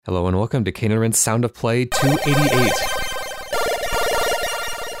Hello and welcome to Caneran's Sound of Play 288.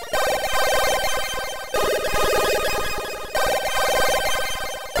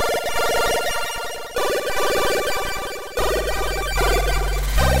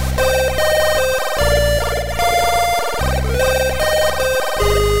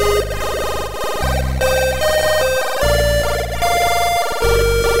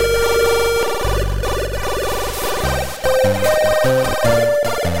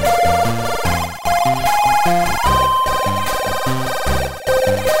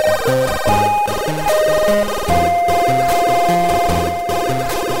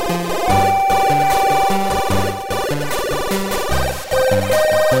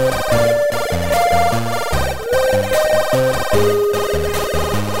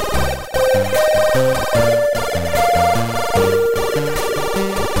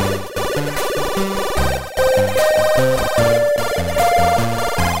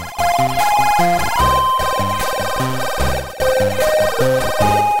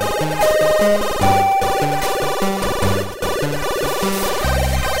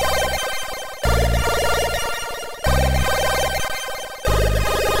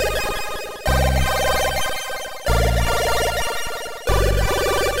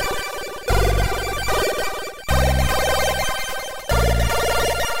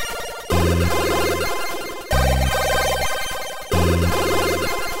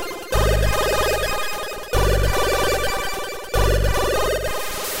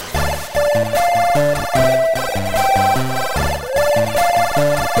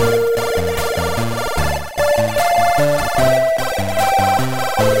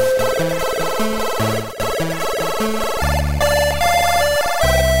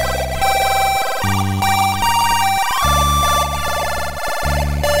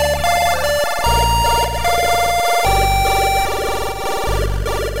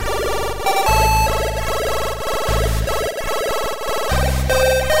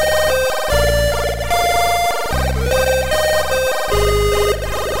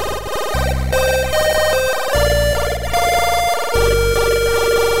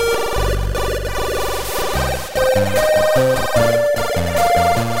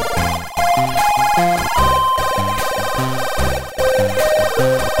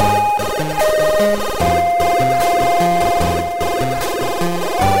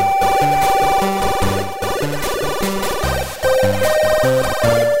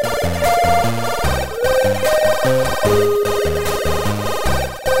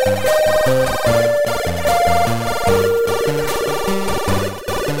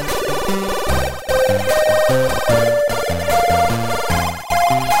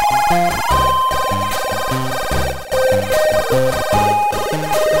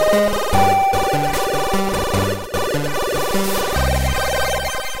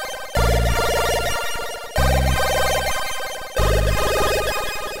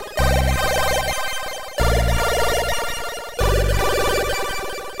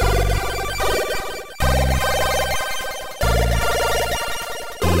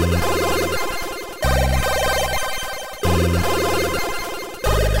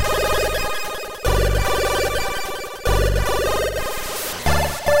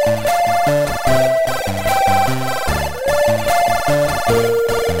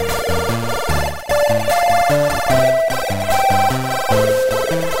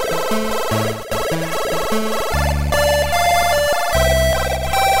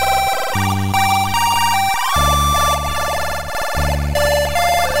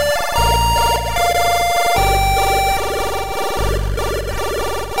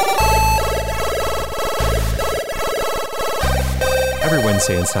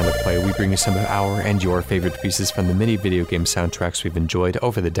 In Sound of Play, we bring you some of our and your favorite pieces from the many video game soundtracks we've enjoyed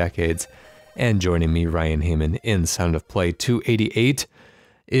over the decades. And joining me, Ryan Heyman, in Sound of Play 288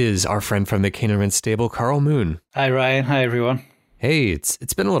 is our friend from the Caneran stable, Carl Moon. Hi, Ryan. Hi, everyone. Hey, it's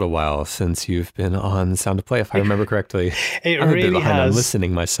been a little while since you've been on Sound of Play, if I remember correctly. I'm really a bit behind on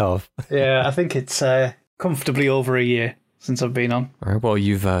listening myself. Yeah, I think it's comfortably over a year since I've been on. All right, well,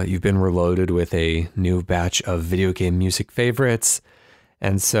 you've been reloaded with a new batch of video game music favorites.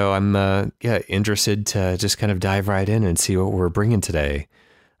 And so I'm interested to just kind of dive right in and see what we're bringing today.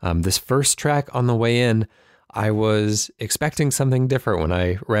 This first track on the way in, I was expecting something different when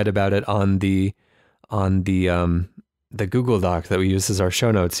I read about it on the Google Doc that we use as our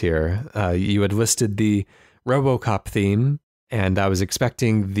show notes here. You had listed the RoboCop theme, and I was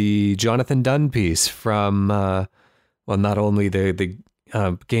expecting the Jonathan Dunn piece from not only the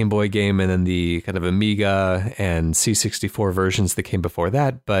Game Boy game and then the kind of Amiga and C64 versions that came before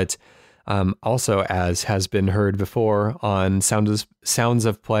that, but Also, as has been heard before on Sounds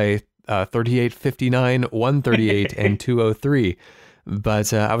of Play 3859, 138, and 203.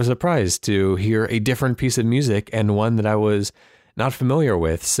 But I was surprised to hear a different piece of music and one that I was not familiar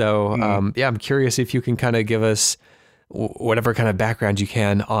with. So, I'm curious if you can kind of give us whatever kind of background you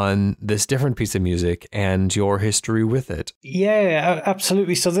can on this different piece of music and your history with it. Yeah,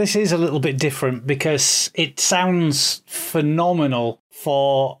 absolutely. So this is a little bit different because it sounds phenomenal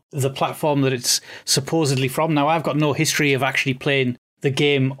for the platform that it's supposedly from. Now, I've got no history of actually playing the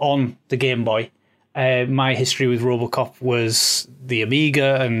game on the Game Boy. My history with RoboCop was the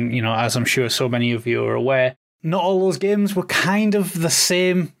Amiga, and, as I'm sure so many of you are aware, not all those games were kind of the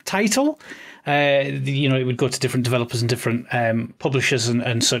same title. It would go to different developers and different publishers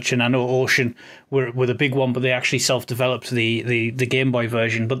and such. And I know Ocean were the big one, but they actually self-developed the Game Boy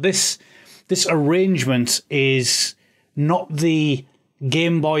version. But this arrangement is not the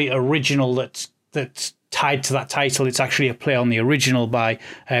Game Boy original that's tied to that title. It's actually a play on the original by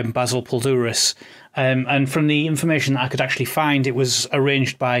Basil Poldouris. And from the information that I could actually find, it was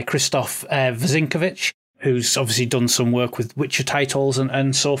arranged by Krzysztof Wazinkiewicz, who's obviously done some work with Witcher titles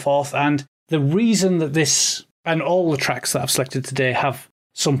and so forth. And the reason that this and all the tracks that I've selected today have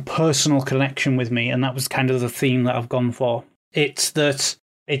some personal connection with me, and that was kind of the theme that I've gone for, it's that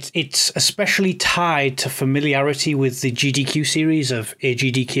it's especially tied to familiarity with the GDQ series of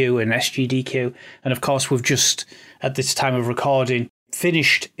AGDQ and SGDQ. And of course, we've just, at this time of recording,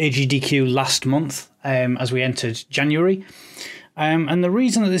 finished AGDQ last month as we entered January. And the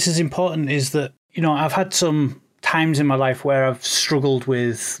reason that this is important is that, I've had some times in my life where I've struggled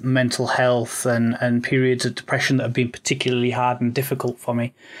with mental health and periods of depression that have been particularly hard and difficult for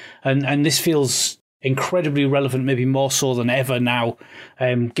me. And this feels incredibly relevant, maybe more so than ever now,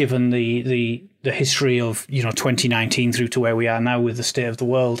 given the history of, 2019 through to where we are now with the state of the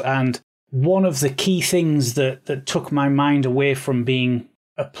world. And one of the key things that took my mind away from being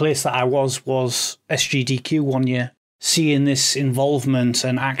a place that I was SGDQ one year. Seeing this involvement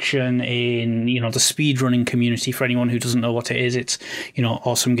and action in, the speedrunning community. For anyone who doesn't know what it is, it's,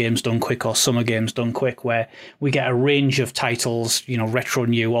 Awesome Games Done Quick or Summer Games Done Quick, where we get a range of titles, retro,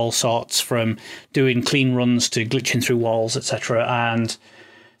 new, all sorts, from doing clean runs to glitching through walls, etc. And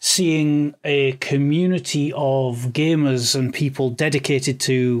seeing a community of gamers and people dedicated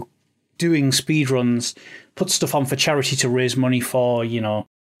to doing speedruns, put stuff on for charity to raise money for,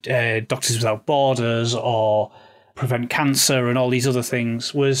 Doctors Without Borders or Prevent Cancer and all these other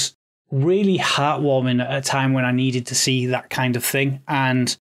things, was really heartwarming at a time when I needed to see that kind of thing.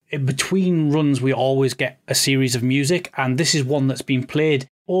 And between runs, we always get a series of music, and this is one that's been played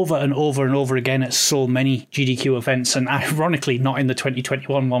over and over and over again at so many GDQ events, and ironically not in the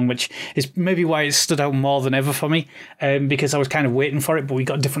 2021 one, which is maybe why it stood out more than ever for me, because I was kind of waiting for it, but we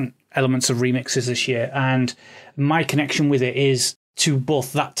got different elements of remixes this year, and my connection with it is to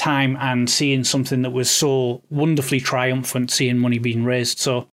both that time and seeing something that was so wonderfully triumphant, seeing money being raised.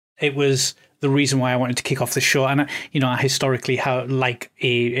 So it was the reason why I wanted to kick off the show. And, I historically like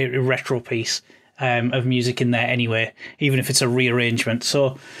a retro piece of music in there anyway, even if it's a rearrangement.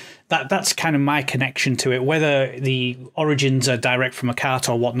 So that's kind of my connection to it. Whether the origins are direct from a cart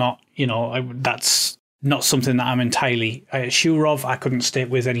or whatnot, that's not something that I'm entirely sure of. I couldn't state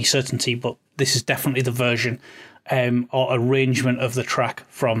with any certainty, but this is definitely the version or arrangement of the track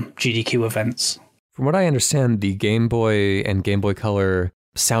from GDQ events. From what I understand, the Game Boy and Game Boy Color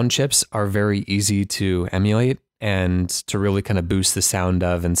sound chips are very easy to emulate and to really kind of boost the sound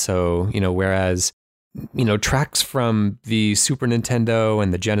of. And so, whereas, tracks from the Super Nintendo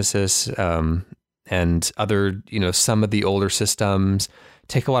and the Genesis and other, some of the older systems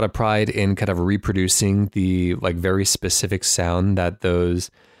take a lot of pride in kind of reproducing the very specific sound that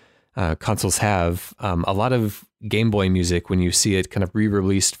those consoles have. A lot of Game Boy music, when you see it kind of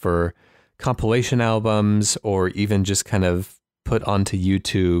re-released for compilation albums or even just kind of put onto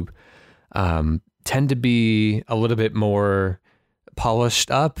YouTube, tend to be a little bit more polished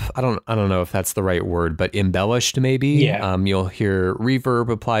up. I don't know if that's the right word, but embellished maybe. Yeah. You'll hear reverb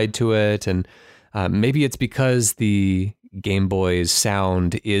applied to it, and maybe it's because the Game Boy's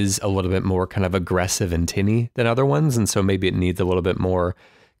sound is a little bit more kind of aggressive and tinny than other ones, and so maybe it needs a little bit more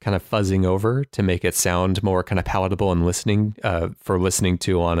kind of fuzzing over to make it sound more kind of palatable and listening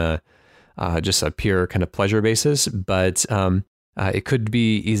to on a just a pure kind of pleasure basis. But it could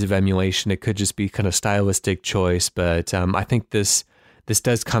be ease of emulation. It could just be kind of stylistic choice. But I think this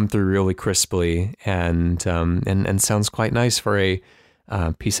does come through really crisply and sounds quite nice for a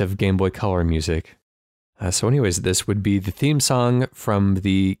piece of Game Boy Color music. So anyways, this would be the theme song from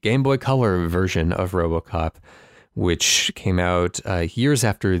the Game Boy Color version of RoboCop, which came out years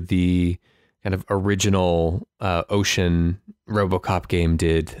after the kind of original Ocean RoboCop game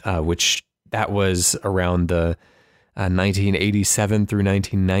did, which that was around the 1987 through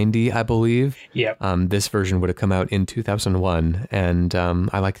 1990, I believe. Yeah. This version would have come out in 2001, and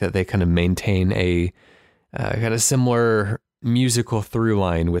I like that they kind of maintain a kind of similar musical through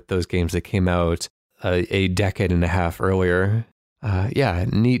line with those games that came out a decade and a half earlier. Yeah,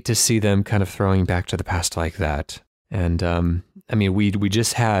 neat to see them kind of throwing back to the past like that. And I mean, we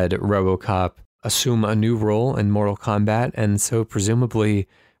just had RoboCop assume a new role in Mortal Kombat, and so presumably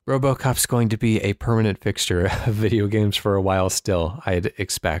RoboCop's going to be a permanent fixture of video games for a while still, I'd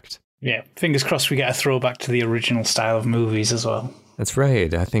expect. Yeah, fingers crossed we get a throwback to the original style of movies as well. That's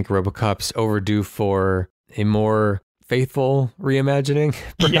right. I think RoboCop's overdue for a more faithful reimagining,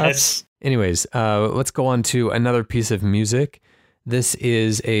 perhaps. Yes. Anyways, let's go on to another piece of music. This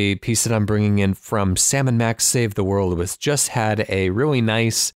is a piece that I'm bringing in from Sam & Max Save the World, which just had a really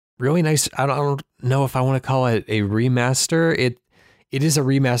nice, I don't know if I want to call it a remaster. It is a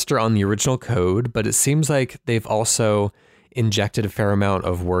remaster on the original code, but it seems like they've also injected a fair amount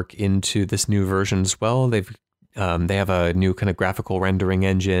of work into this new version as well. They have a new kind of graphical rendering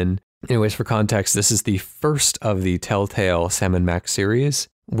engine. Anyways, for context, this is the first of the Telltale Sam & Max series,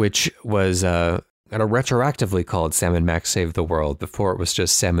 which was retroactively called Sam & Max Save the World. Before it was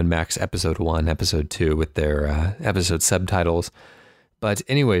just Sam & Max Episode 1, Episode 2 with their episode subtitles. But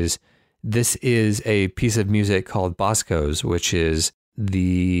anyways, this is a piece of music called Bosco's, which is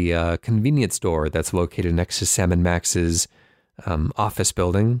the convenience store that's located next to Sam & Max's office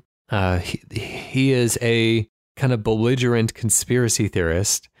building. He is a kind of belligerent conspiracy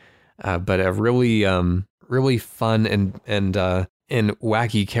theorist, but a really fun and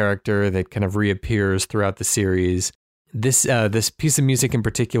wacky character that kind of reappears throughout the series. This piece of music in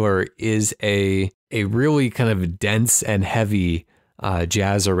particular is a really kind of dense and heavy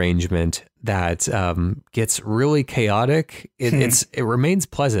jazz arrangement that gets really chaotic. It remains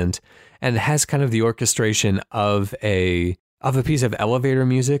pleasant, and it has kind of the orchestration of a piece of elevator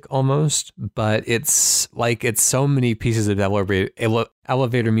music almost, but it's so many pieces of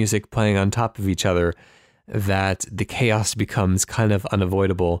elevator music playing on top of each other that the chaos becomes kind of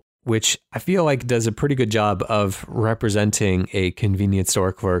unavoidable, which I feel like does a pretty good job of representing a convenience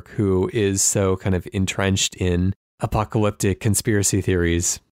store clerk who is so kind of entrenched in apocalyptic conspiracy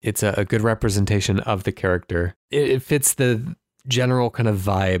theories. It's a good representation of the character. It fits the general kind of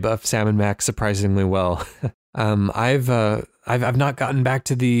vibe of Sam & Max surprisingly well. I've not gotten back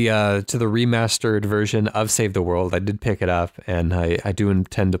to the remastered version of Save the World. I did pick it up, and I do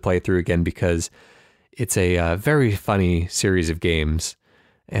intend to play through again because it's a very funny series of games,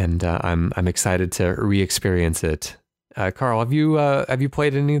 and I'm excited to re-experience it. Carl, have you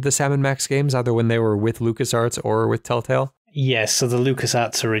played any of the Sam & Max games, either when they were with LucasArts or with Telltale? Yes, so the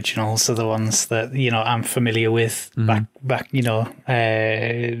LucasArts originals are the ones that, I'm familiar with. Back,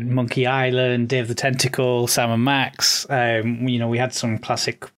 Monkey Island, Dave the Tentacle, Sam & Max. We had some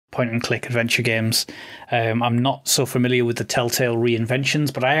classic point-and-click adventure games. I'm not so familiar with the Telltale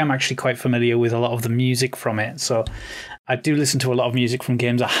reinventions, but I am actually quite familiar with a lot of the music from it. So I do listen to a lot of music from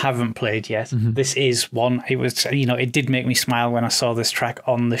games I haven't played yet. This is one. It was, it did make me smile when I saw this track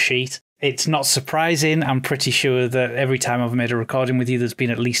on the sheet. It's not surprising. I'm pretty sure that every time I've made a recording with you, there's been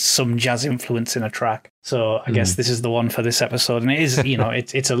at least some jazz influence in a track. So I guess this is the one for this episode. And it is,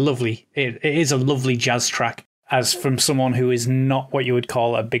 it is a lovely jazz track, as from someone who is not what you would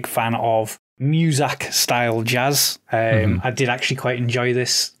call a big fan of Muzak style jazz. I did actually quite enjoy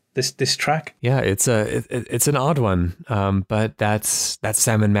this track. Yeah, it's an odd one, but that's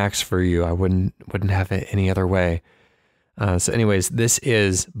Sam & Max for you. I wouldn't have it any other way. So anyways, this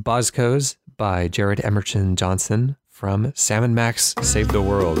is Bosco's by Jared Emerson Johnson from Sam & Max Save the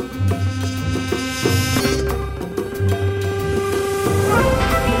World.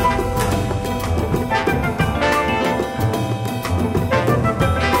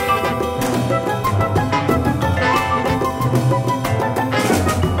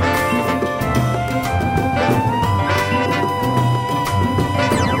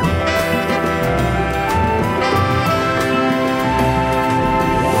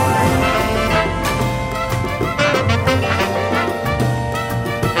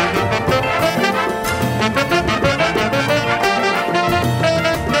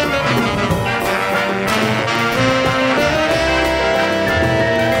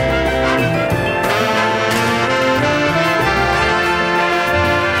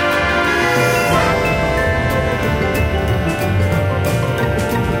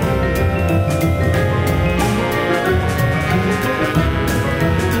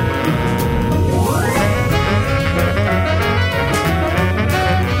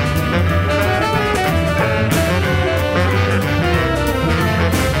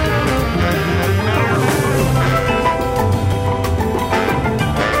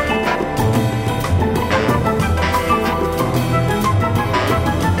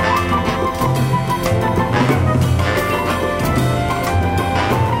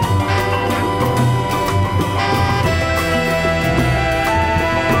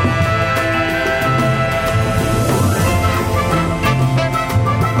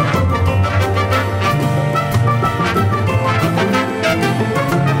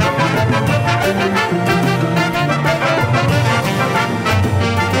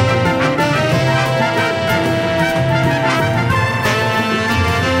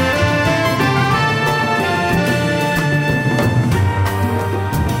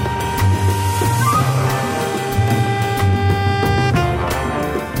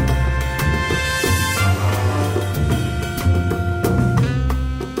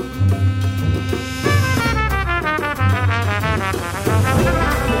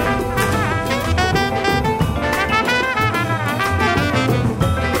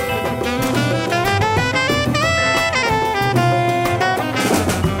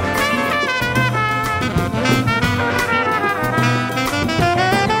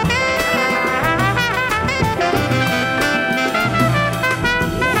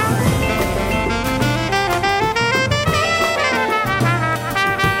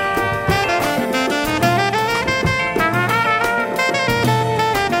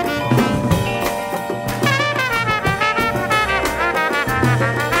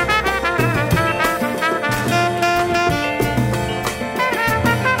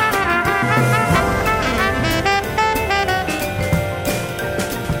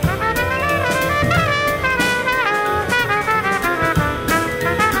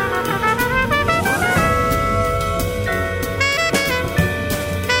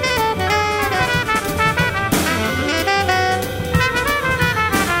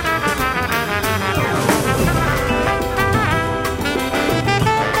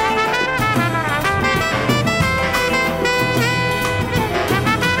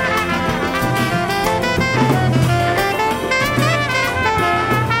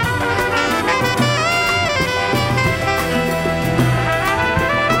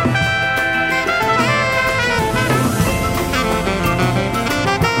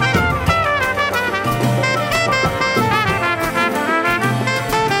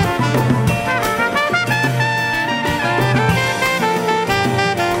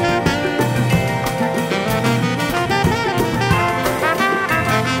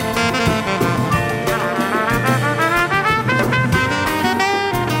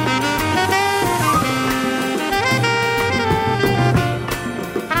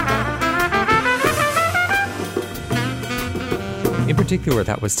 particular,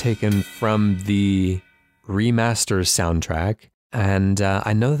 that was taken from the remaster soundtrack. And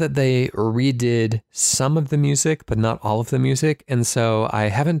I know that they redid some of the music, but not all of the music. And so I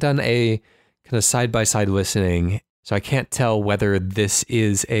haven't done a kind of side-by-side listening, so I can't tell whether this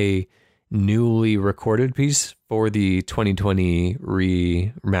is a newly recorded piece for the 2020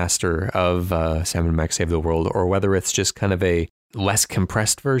 remaster of Sam & Max Save the World, or whether it's just kind of a less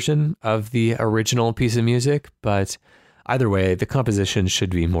compressed version of the original piece of music. But either way, the composition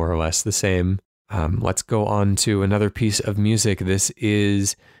should be more or less the same. Let's go on to another piece of music. This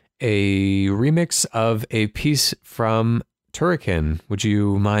is a remix of a piece from Turrican. Would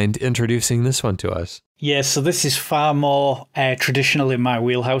you mind introducing this one to us? Yeah, so this is far more traditional in my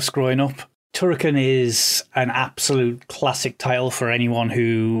wheelhouse growing up. Turrican is an absolute classic title for anyone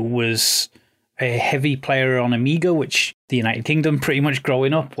who was a heavy player on Amiga, which the United Kingdom pretty much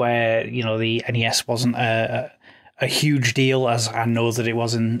growing up, where, you know, the NES wasn't a huge deal, as I know that it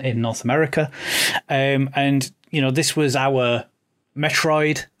was in North America. And, you know, this was our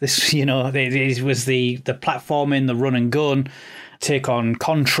Metroid. This, you know, it was the platforming, the run and gun, take on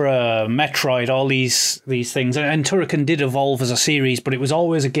Contra, Metroid, all these things. And Turrican did evolve as a series, but it was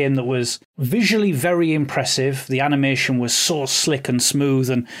always a game that was visually very impressive. The animation was so slick and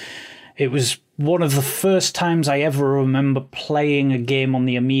smooth, and it was one of the first times I ever remember playing a game on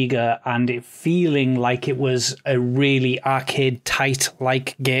the Amiga and it feeling like it was a really arcade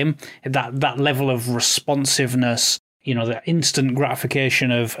tight-like game. That level of responsiveness, you know, the instant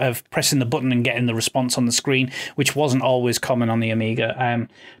gratification of pressing the button and getting the response on the screen, which wasn't always common on the Amiga.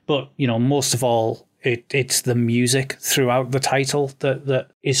 But, you know, most of all, it's the music throughout the title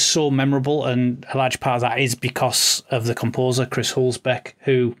that is so memorable, and a large part of that is because of the composer, Chris Hulsbeck,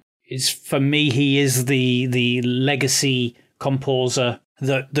 who is, for me, he is the legacy composer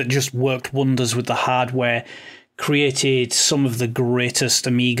that just worked wonders with the hardware, created some of the greatest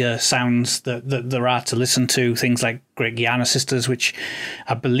Amiga sounds that there are to listen to, things like Great Guiana Sisters, which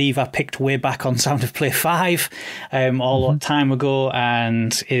I believe I picked way back on Sound of Play 5 all that time ago,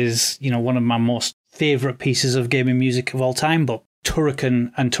 and is, you know, one of my most favourite pieces of gaming music of all time. But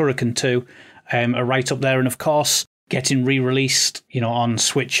Turrican and Turrican 2 are right up there, and of course getting re-released, you know, on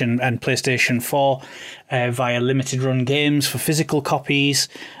Switch and PlayStation 4 via limited run games for physical copies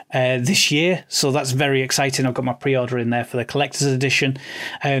this year. So that's very exciting. I've got my pre-order in there for the collector's edition.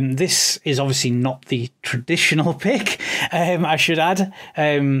 This is obviously not the traditional pick, I should add.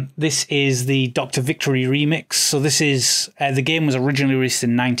 This is the Dr. Victory remix. So this is, the game was originally released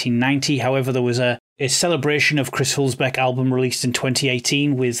in 1990. However, there was a celebration of Chris Hulsbeck album released in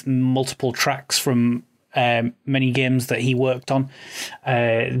 2018 with multiple tracks from many games that he worked on,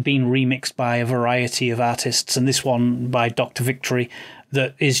 being remixed by a variety of artists, and this one by Dr. Victory,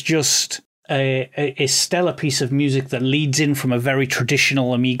 that is just a stellar piece of music that leads in from a very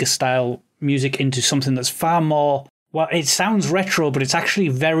traditional Amiga style music into something that's far more, well, it sounds retro, but it's actually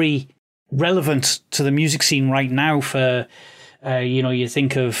very relevant to the music scene right now. For you know, you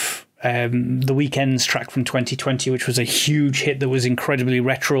think of The Weeknd's track from 2020, which was a huge hit that was incredibly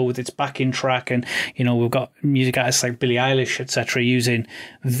retro with its backing track, and, you know, we've got music artists like Billie Eilish, etc., using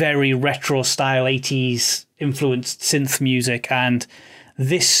very retro style 80s influenced synth music, and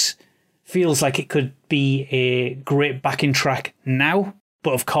this feels like it could be a great backing track now.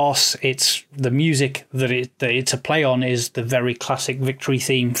 But of course, it's the music that it's a play on is the very classic Victory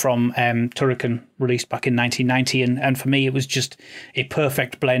theme from Turrican, released back in 1990. And for me, it was just a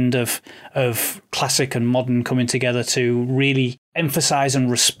perfect blend of classic and modern coming together to really emphasize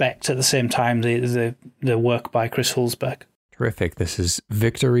and respect at the same time the work by Chris Hulsbeck. Terrific. This is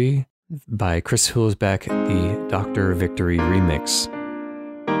Victory by Chris Hulsbeck, the Dr. Victory remix.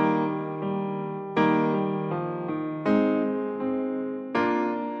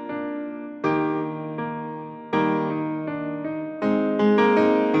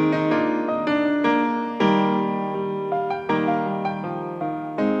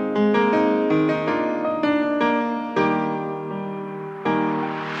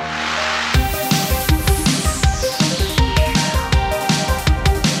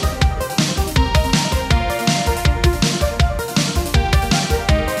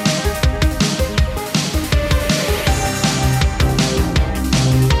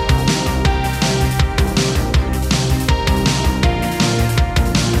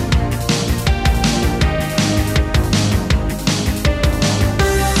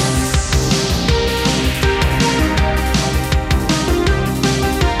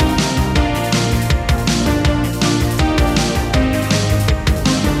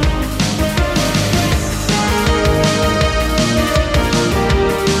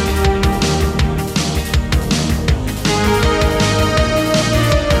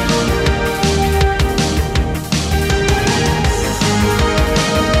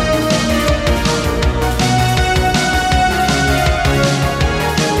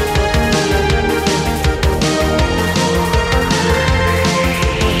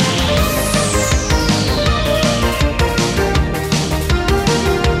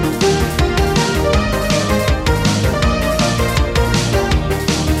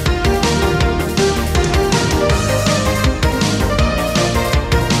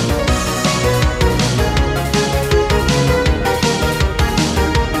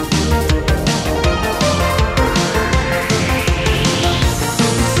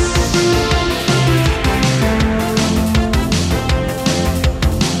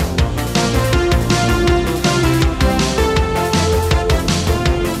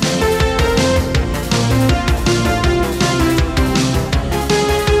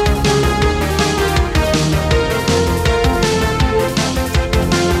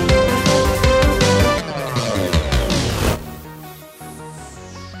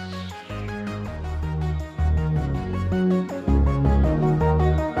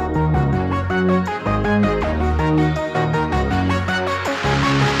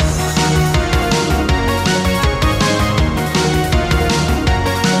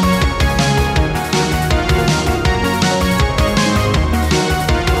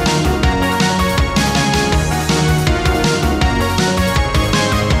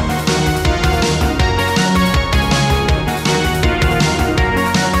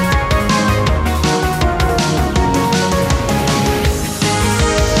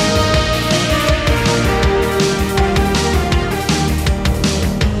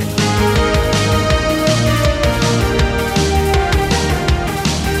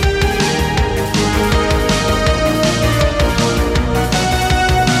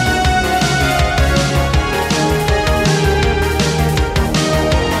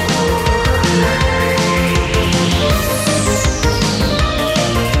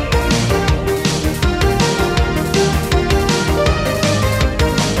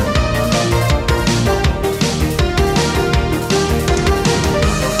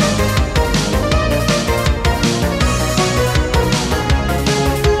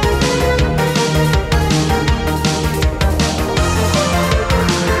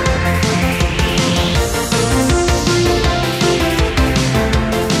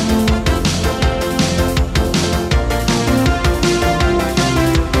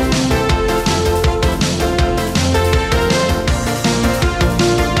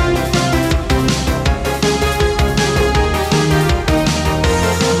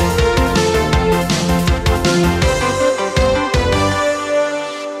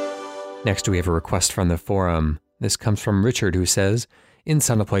 Next, we have a request from the forum. This comes from Richard, who says, in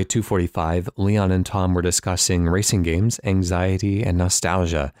Sonoplay 245, Leon and Tom were discussing racing games, anxiety, and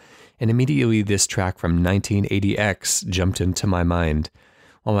nostalgia, and immediately this track from 1980X jumped into my mind.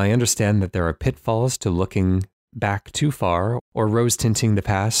 While I understand that there are pitfalls to looking back too far or rose-tinting the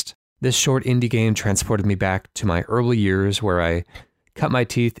past, this short indie game transported me back to my early years where I cut my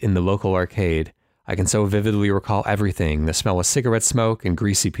teeth in the local arcade. I can so vividly recall everything, the smell of cigarette smoke and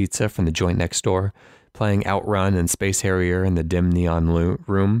greasy pizza from the joint next door, playing Outrun and Space Harrier in the dim neon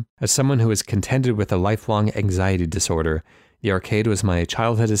room. As someone who is contended with a lifelong anxiety disorder, the arcade was my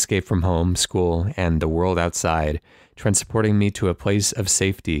childhood escape from home, school, and the world outside, transporting me to a place of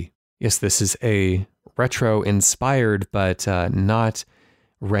safety. Yes, this is a retro-inspired, but not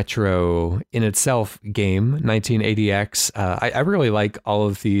retro in itself game, 1980X. I really like all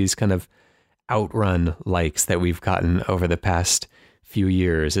of these kind of Outrun likes that we've gotten over the past few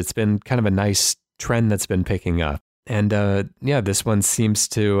years. It's been kind of a nice trend that's been picking up. And this one seems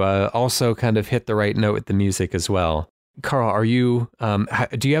to also kind of hit the right note with the music as well. Carl, are you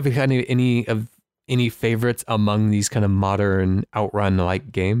do you have any favorites among these kind of modern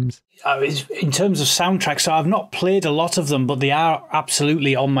Outrun-like games? In terms of soundtracks, so I've not played a lot of them, but they are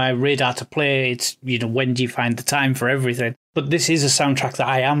absolutely on my radar to play. It's, when do you find the time for everything? But this is a soundtrack that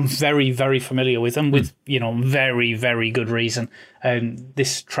I am very, very familiar with, and with, very, very good reason.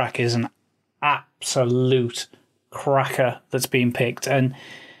 This track is an absolute cracker that's been picked. And,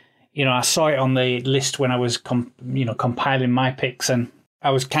 I saw it on the list when I was, compiling my picks, and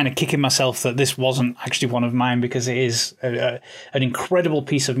I was kind of kicking myself that this wasn't actually one of mine, because it is an incredible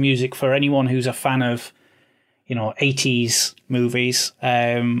piece of music for anyone who's a fan of, 80s movies.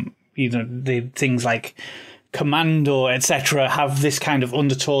 The things like Commando, etc., have this kind of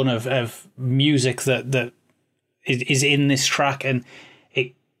undertone of music that is in this track, and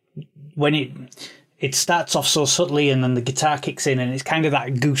when it starts off so subtly, and then the guitar kicks in, and it's kind of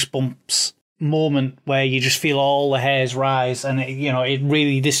that goosebumps moment where you just feel all the hairs rise, and it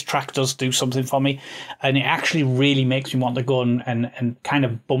really, this track does do something for me, and it actually really makes me want to go and kind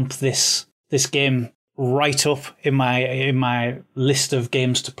of bump this game right up in my list of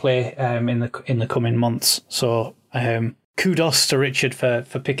games to play in the coming months. So kudos to Richard for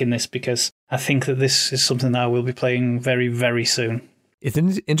picking this, because I think that this is something that I will be playing very, very soon. It's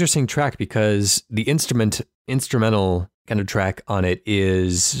an interesting track because the instrumental kind of track on it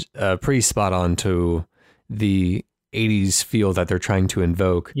is pretty spot on to the 80s feel that they're trying to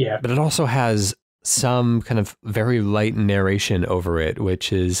invoke. Yeah. But it also has some kind of very light narration over it,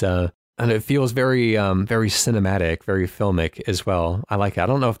 which is, and it feels very, very cinematic, very filmic as well. I like it. I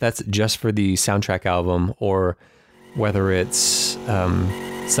don't know if that's just for the soundtrack album or whether it's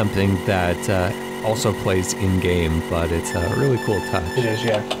something that also plays in-game, but it's a really cool touch. It is,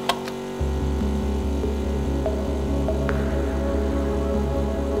 yeah.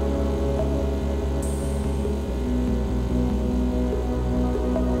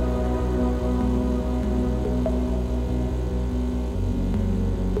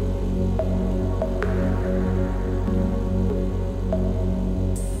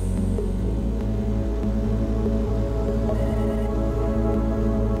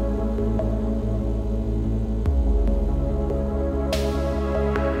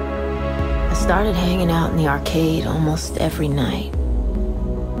 Started hanging out in the arcade almost every night.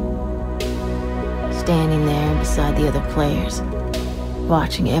 Standing there beside the other players,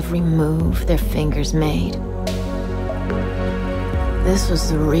 watching every move their fingers made. This was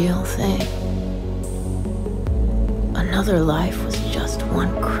the real thing. Another life was just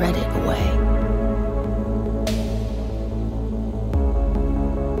one credit away.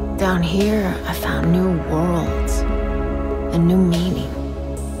 Down here, I found new worlds and new meaning.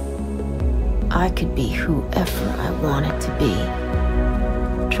 I could be whoever I wanted to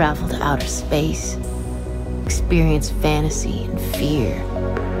be. Travel to outer space, experience fantasy and fear,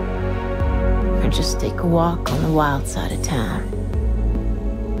 or just take a walk on the wild side of town.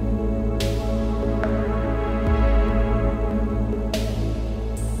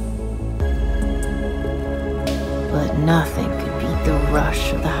 But nothing could beat the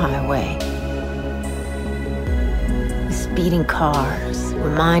rush of the highway. The speeding cars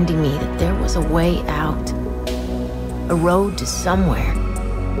reminding me that there was a way out, a road to somewhere.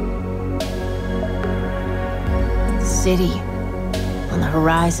 The city on the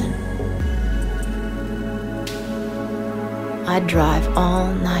horizon. I'd drive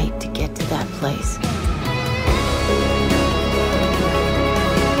all night to get to that place.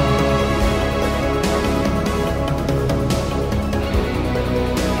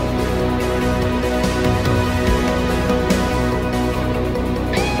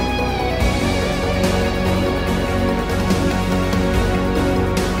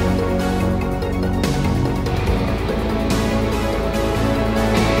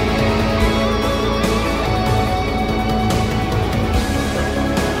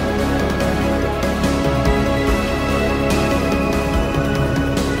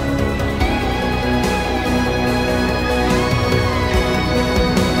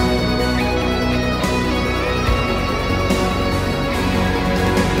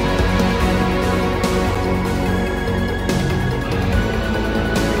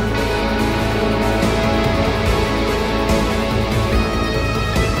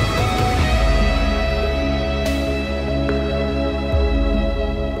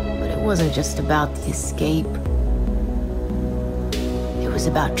 wasn't just about the escape. It was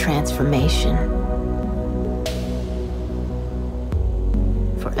about transformation.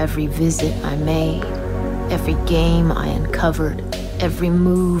 For every visit I made, every game I uncovered, every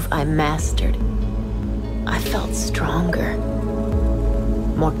move I mastered, I felt stronger,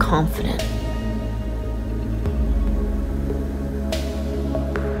 more confident.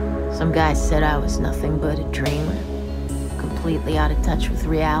 Some guys said I was nothing but a dreamer, completely out of touch with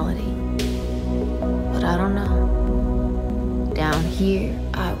reality. But I don't know. Down here,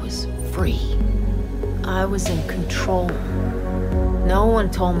 I was free. I was in control. No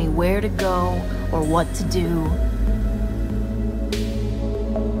one told me where to go or what to do.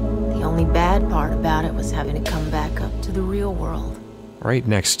 The only bad part about it was having to come back up to the real world. All right,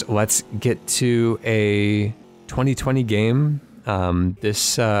 next, let's get to a 2020 game.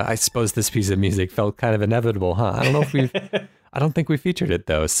 I suppose this piece of music felt kind of inevitable, huh? I don't know if I don't think we featured it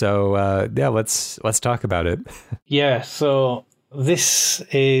though. So yeah, let's talk about it. Yeah, so this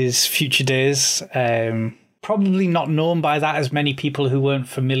is Future Days. Probably not known by that as many people who weren't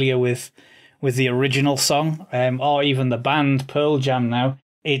familiar with the original song, or even the band Pearl Jam now.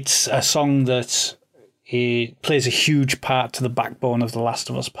 It's a song that it plays a huge part to the backbone of The Last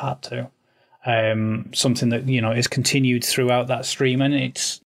of Us Part 2. Something that, is continued throughout that stream. And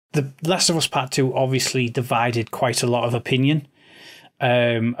it's The Last of Us Part 2 obviously divided quite a lot of opinion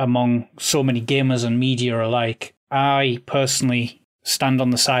among so many gamers and media alike. I personally stand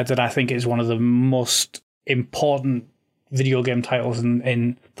on the side that I think it is one of the most important video game titles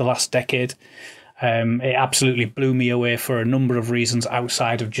in the last decade. It absolutely blew me away for a number of reasons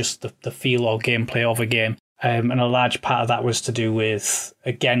outside of just the feel or gameplay of a game. And a large part of that was to do with,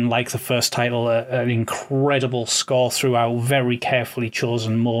 again, like the first title, an incredible score throughout, very carefully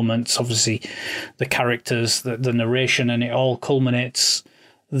chosen moments. Obviously, the characters, the narration, and it all culminates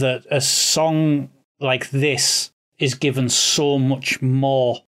that a song like this is given so much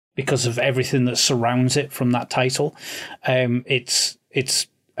more because of everything that surrounds it from that title. It's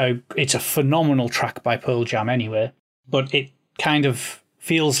a phenomenal track by Pearl Jam anyway, but it kind of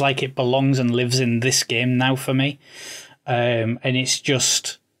feels like it belongs and lives in this game now for me. And it's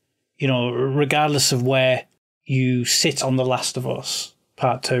just, regardless of where you sit on The Last of Us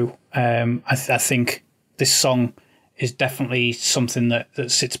Part 2, I think this song is definitely something that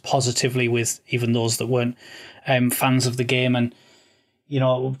sits positively with even those that weren't fans of the game. And,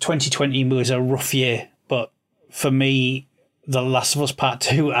 2020 was a rough year, but for me, The Last of Us Part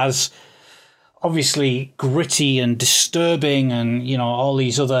 2, as obviously gritty and disturbing and, all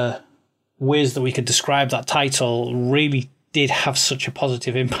these other ways that we could describe that title, really did have such a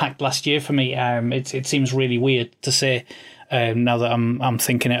positive impact last year for me. It seems really weird to say now that I'm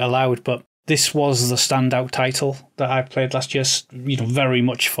thinking it aloud, but this was the standout title that I played last year, very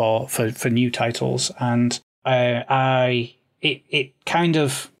much for new titles. And it kind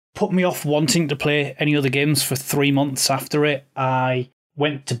of put me off wanting to play any other games for 3 months after it. I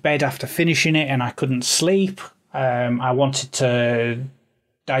went to bed after finishing it and I couldn't sleep. I wanted to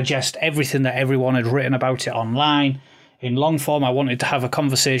digest everything that everyone had written about it online in long form. I wanted to have a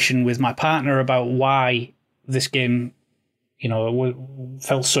conversation with my partner about why this game,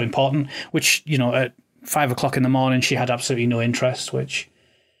 felt so important, which, at 5 o'clock in the morning, she had absolutely no interest, which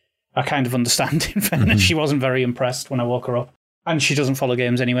I kind of understand in fairness. She wasn't very impressed when I woke her up. And she doesn't follow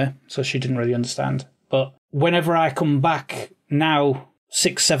games anyway, so she didn't really understand. But whenever I come back now,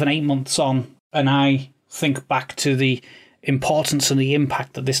 6, 7, 8 months on, and I think back to the importance and the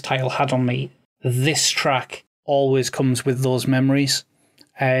impact that this title had on me, this track always comes with those memories.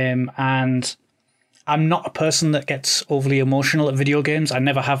 And I'm not a person that gets overly emotional at video games. I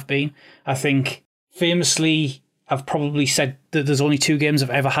never have been. I think famously, I've probably said that there's only 2 games that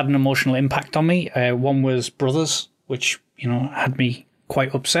have ever had an emotional impact on me. One was Brothers, which, had me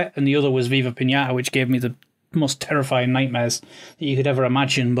quite upset, and the other was Viva Pinata, which gave me the most terrifying nightmares that you could ever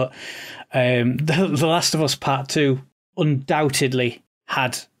imagine. But the Last of Us Part 2 undoubtedly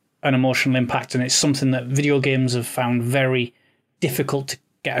had an emotional impact, and it's something that video games have found very difficult to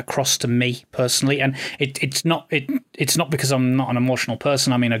get across to me personally. And it's not because I'm not an emotional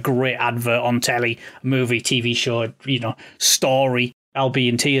person. I mean, a great advert on telly, a movie, TV show, story, I'll be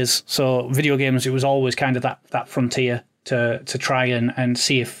in tears. So video games, it was always kind of that frontier to try and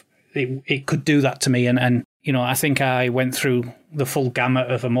see if it could do that to me. And I think I went through the full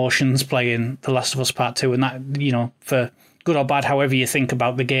gamut of emotions playing The Last of Us Part 2, and that, for good or bad, however you think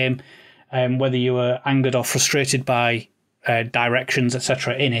about the game, whether you were angered or frustrated by directions,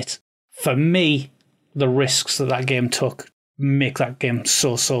 etc. in it, for me, the risks that game took make that game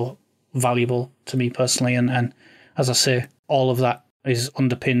so valuable to me personally. And as I say, all of that is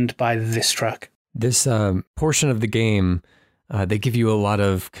underpinned by this track. This portion of the game, they give you a lot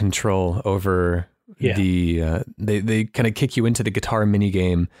of control over they kind of kick you into the guitar mini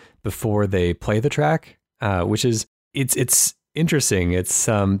game before they play the track, which is it's interesting. It's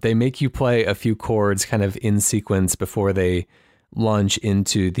they make you play a few chords kind of in sequence before they launch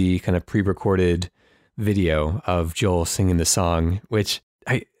into the kind of pre-recorded video of Joel singing the song, which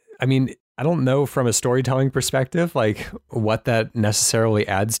I mean, I don't know from a storytelling perspective, like what that necessarily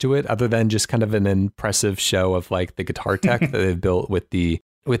adds to it, other than just kind of an impressive show of like the guitar tech that they've built with the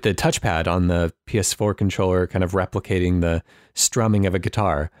touchpad on the PS4 controller, kind of replicating the strumming of a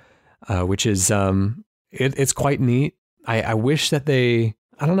guitar, which is it's quite neat. I wish that they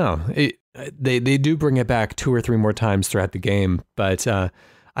do bring it back 2 or 3 more times throughout the game, but I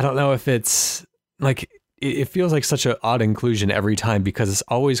don't know if it's like it feels like such an odd inclusion every time, because it's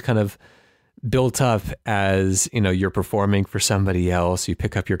always kind of built up as, you know, you're performing for somebody else. You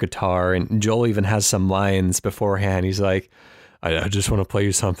pick up your guitar, and Joel even has some lines beforehand. He's like, I just want to play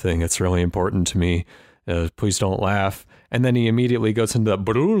you something. It's really important to me. Please don't laugh. And then he immediately goes into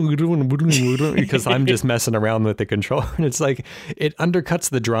the because I'm just messing around with the controller. And it's like, it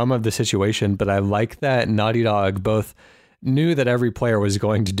undercuts the drama of the situation. But I like that Naughty Dog both knew that every player was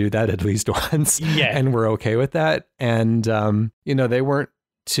going to do that at least once, and were okay with that. And, you know, they weren't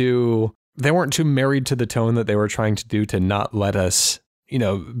too married to the tone that they were trying to do to not let us, you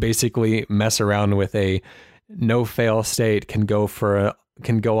know, basically mess around with a no fail state, can go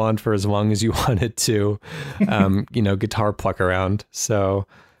on for as long as you want it to, you know, guitar pluck around. So,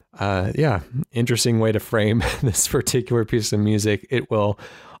 interesting way to frame this particular piece of music. It will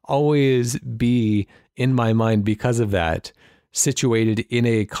always be in my mind because of that, situated in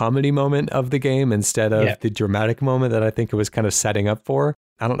a comedy moment of the game instead of the dramatic moment that I think it was kind of setting up for.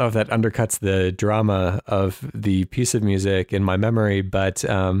 I don't know if that undercuts the drama of the piece of music in my memory, but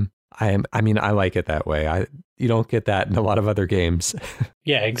I like it that way. You don't get that in a lot of other games.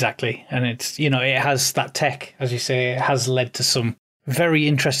 Yeah, exactly. And it's, you know, it has that tech, as you say, it has led to some very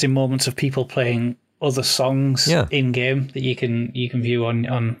interesting moments of people playing other songs in game that you can view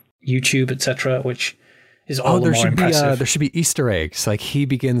on YouTube, etc., which is all the more impressive. There should be Easter eggs. Like he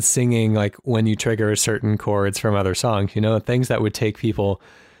begins singing like when you trigger certain chords from other songs, you know, things that would take people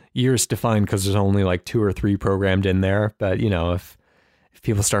years to find because there's only like 2 or 3 programmed in there. But, you know, if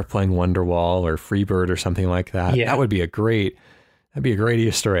people start playing Wonderwall or Freebird or something like that, that would be a great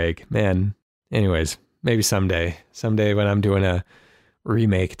Easter egg, man. Anyways, maybe someday when I'm doing a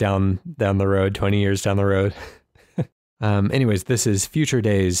remake down the road, 20 years down the road. Anyways, this is Future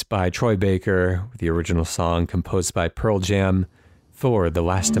Days by Troy Baker, with the original song composed by Pearl Jam for The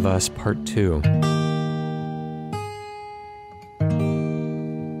Last of Us Part 2.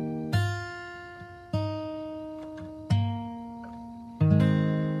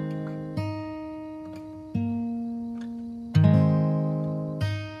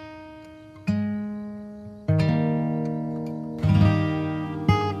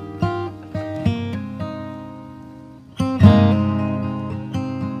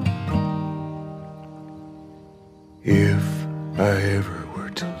 If I ever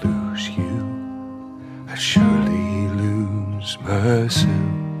were to lose you, I'd surely lose myself.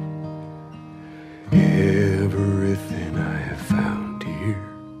 Everything I have found here,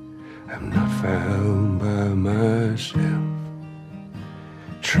 I'm not found by myself.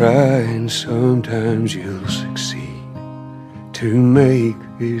 Try and sometimes you'll succeed to make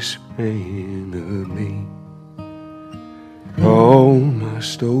this man of me. All my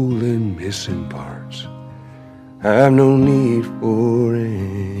stolen missing parts I've no need for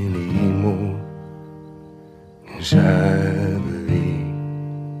any more, 'cause I believe,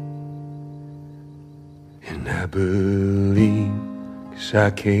 and I believe 'cause I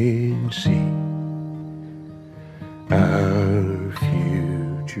can see our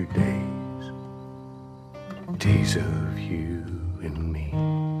future days of you and me.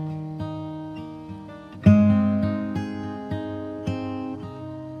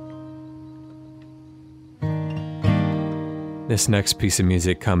 This next piece of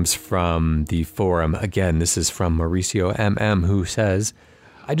music comes from the forum. Again, this is from Mauricio MM, who says,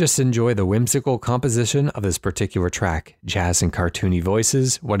 I just enjoy the whimsical composition of this particular track. Jazz and cartoony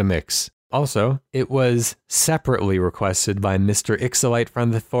voices, what a mix. Also, it was separately requested by Mr. Ixolite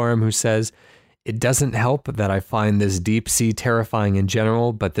from the forum, who says, it doesn't help that I find this deep sea terrifying in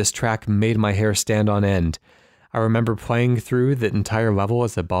general, but this track made my hair stand on end. I remember playing through the entire level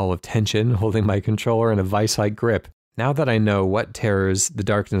as a ball of tension, holding my controller in a vice-like grip. Now that I know what terrors the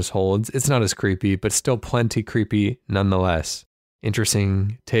darkness holds, it's not as creepy, but still plenty creepy nonetheless.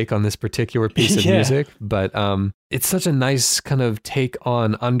 interesting take on this particular piece of music, but it's such a nice kind of take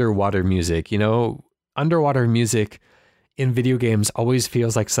on underwater music. You know, underwater music in video games always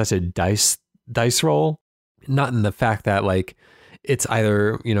feels like such a dice roll, not in the fact that like it's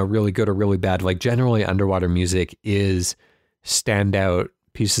either, you know, really good or really bad. Like generally underwater music is standout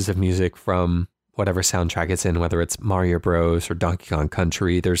pieces of music from whatever soundtrack it's in, whether it's Mario Bros or Donkey Kong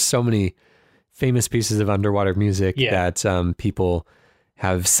Country. There's so many famous pieces of underwater music that people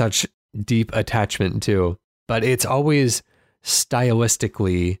have such deep attachment to, but it's always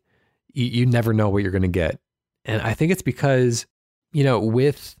stylistically, you never know what you're going to get. And I think it's because, you know,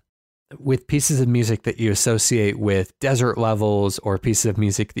 with pieces of music that you associate with desert levels or pieces of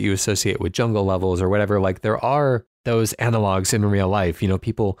music that you associate with jungle levels or whatever, like there are those analogs in real life. You know,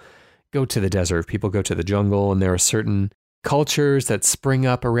 people go to the desert, people go to the jungle, and there are certain cultures that spring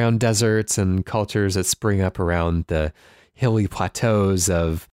up around deserts and cultures that spring up around the hilly plateaus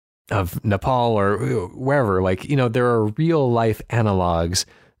of Nepal or wherever. Like, you know, there are real life analogs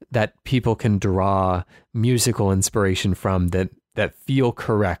that people can draw musical inspiration from that feel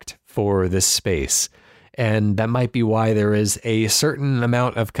correct for this space. And that might be why there is a certain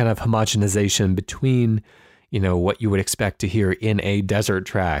amount of kind of homogenization between, you know, what you would expect to hear in a desert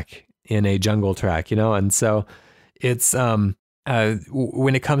track, in a jungle track, you know? And so it's, when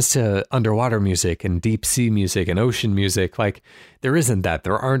it comes to underwater music and deep sea music and ocean music, like there isn't that.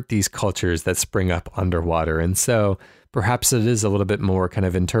 There aren't these cultures that spring up underwater. And so perhaps it is a little bit more kind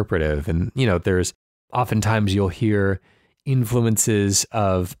of interpretive. And, you know, there's oftentimes you'll hear influences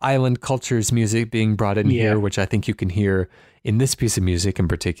of island cultures music being brought in here, which I think you can hear in this piece of music in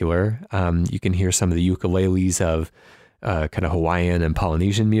particular. You can hear some of the ukuleles of kind of Hawaiian and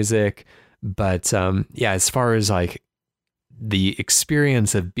Polynesian music. But yeah, as far as like the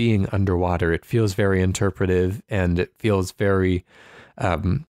experience of being underwater, it feels very interpretive, and it feels very,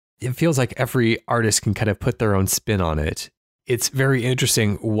 it feels like every artist can kind of put their own spin on it. It's very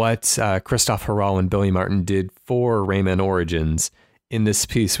interesting what Christoph Herral and Billy Martin did for Rayman Origins in this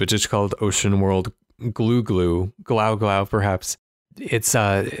piece, which is called Ocean World Glue Glue, Glow Glow, perhaps. It's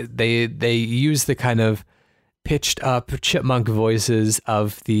they use the kind of pitched up chipmunk voices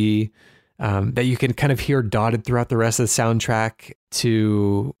of the that you can kind of hear dotted throughout the rest of the soundtrack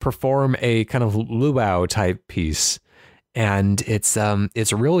to perform a kind of luau type piece. And it's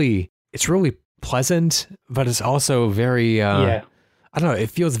really pleasant, but it's also very, I don't know,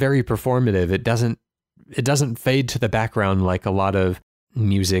 it feels very performative. It doesn't fade to the background like a lot of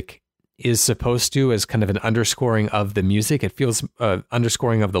music is supposed to, as kind of an underscoring of the music. It feels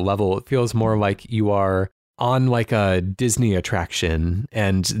underscoring of the level. It feels more like you are on like a Disney attraction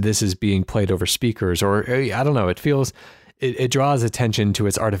and this is being played over speakers, or I don't know. It feels, it draws attention to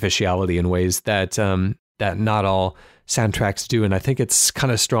its artificiality in ways that that not all soundtracks do, and I think it's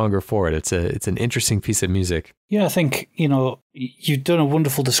kind of stronger for it. It's an interesting piece of music. Yeah, I think, you know, you've done a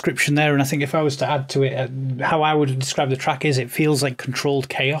wonderful description there, and I think if I was to add to it, how I would describe the track is it feels like controlled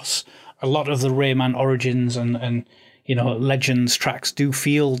chaos. A lot of the Rayman Origins and you know, Legends tracks do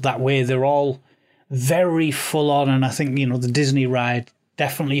feel that way. They're all very full on, and I think, you know, the Disney ride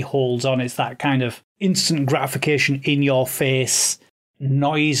definitely holds on. It's that kind of instant gratification, in your face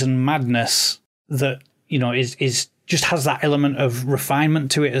noise and madness that, you know, is just has that element of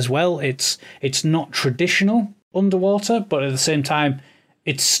refinement to it as well. It's not traditional underwater, but at the same time,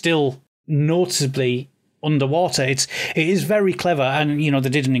 it's still noticeably underwater. It is very clever, and, you know, they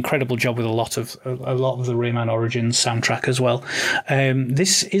did an incredible job with a lot of the Rayman Origins soundtrack as well.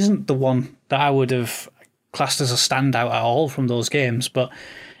 This isn't the one that I would have classed as a standout at all from those games, but,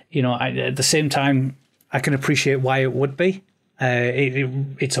 you know, at the same time, I can appreciate why it would be.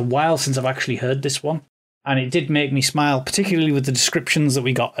 It's a while since I've actually heard this one, and it did make me smile, particularly with the descriptions that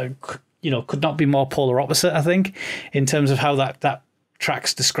we got. You know, could not be more polar opposite, I think, in terms of how that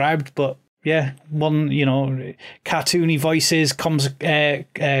track's described. But yeah, one, you know, cartoony voices,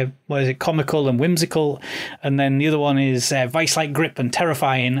 what is it, comical and whimsical, and then the other one is vice-like grip and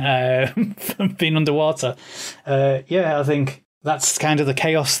terrifying, being underwater. Yeah, I think that's kind of the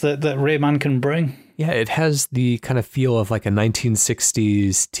chaos that Rayman can bring. Yeah, it has the kind of feel of like a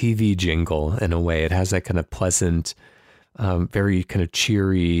 1960s TV jingle in a way. It has that kind of pleasant, very kind of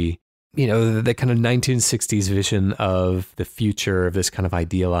cheery, you know, the kind of 1960s vision of the future of this kind of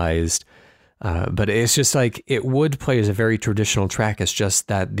idealized. But it's just like, it would play as a very traditional track. It's just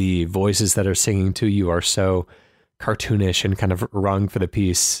that the voices that are singing to you are so cartoonish and kind of wrong for the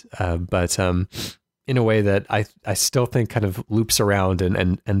piece. But in a way that I still think kind of loops around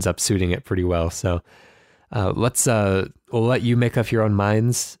and ends up suiting it pretty well. So we'll let you make up your own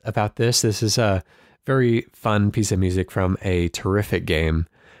minds about this. This is Very fun piece of music from a terrific game.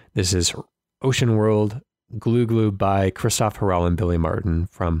 This is Ocean World Glue Glue by Christoph Herrell and Billy Martin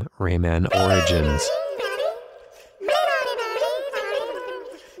from Rayman Origins. You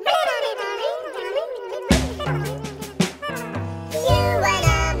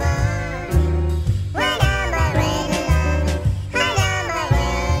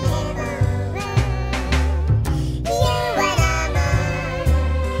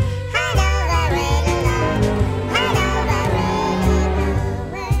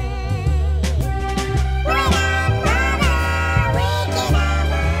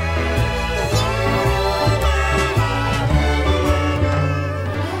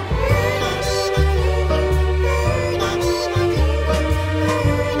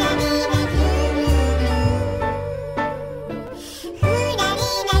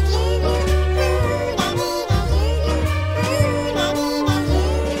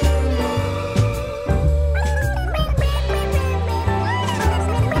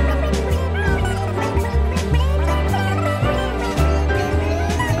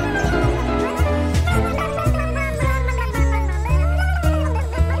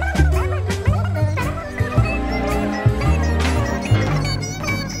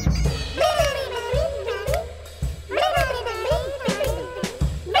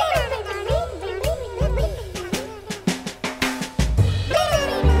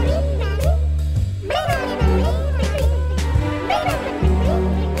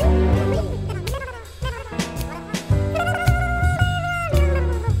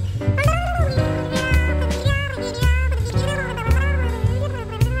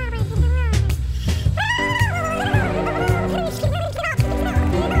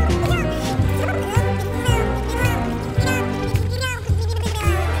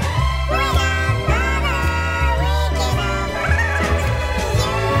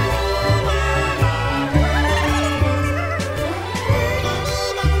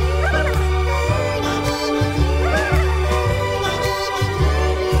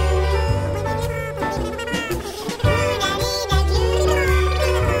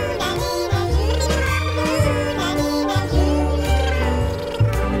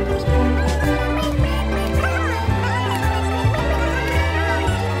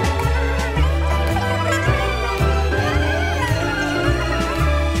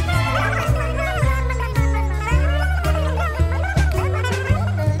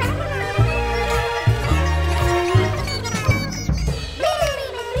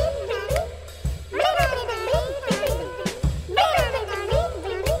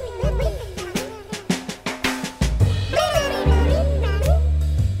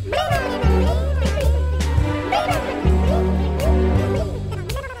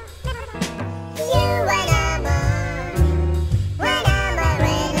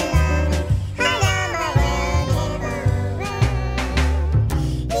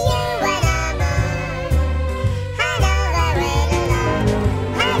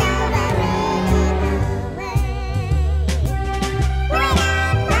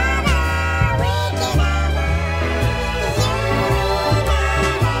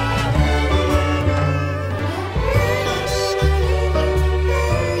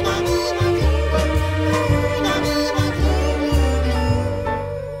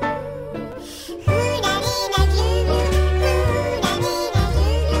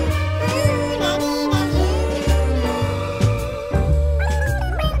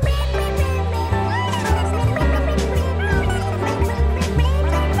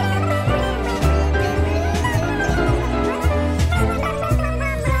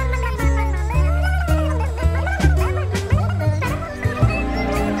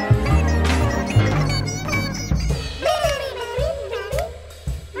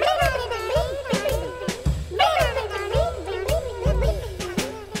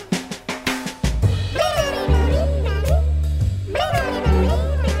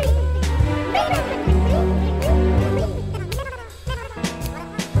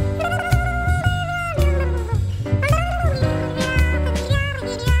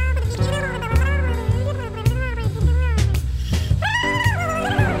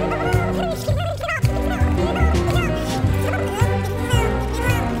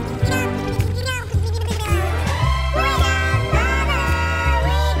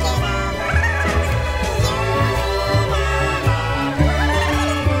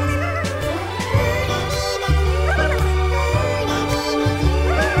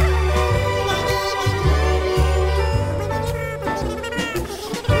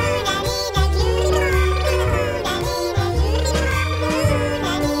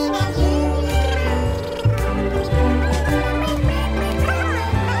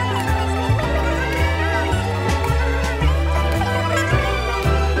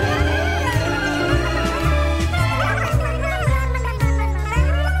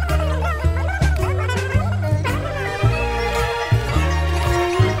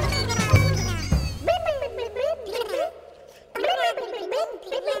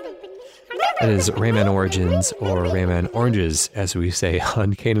is Rayman Origins, or Rayman Oranges, as we say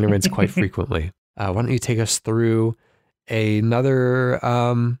on Cane and Rinse quite frequently. Why don't you take us through another,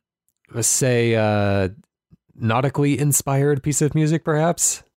 let's say, nautically inspired piece of music,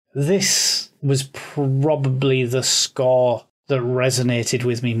 perhaps? This was probably the score that resonated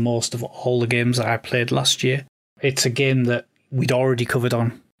with me most of all the games that I played last year. It's a game that we'd already covered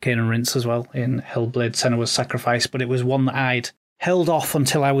on Cane and Rinse as well in Hellblade: Senua's Sacrifice, but it was one that I'd held off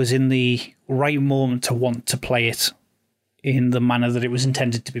until I was in the right moment to want to play it in the manner that it was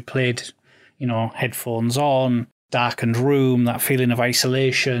intended to be played. You know, headphones on, darkened room, that feeling of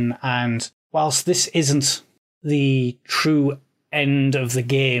isolation. And whilst this isn't the true end of the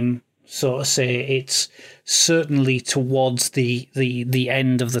game, so to say, it's certainly towards the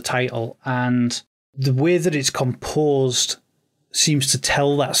end of the title. And the way that it's composed seems to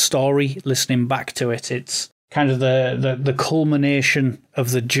tell that story, listening back to it. It's kind of the culmination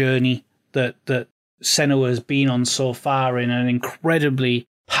of the journey that Senua has been on so far, in an incredibly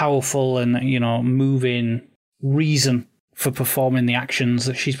powerful and, you know, moving reason for performing the actions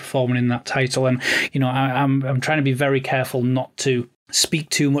that she's performing in that title. And, you know, I'm trying to be very careful not to speak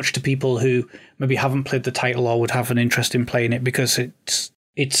too much to people who maybe haven't played the title or would have an interest in playing it, because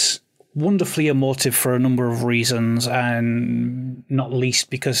it's wonderfully emotive for a number of reasons, and not least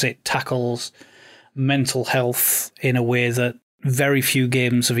because it tackles mental health in a way that very few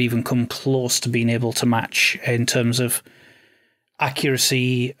games have even come close to being able to match, in terms of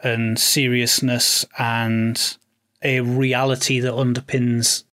accuracy and seriousness and a reality that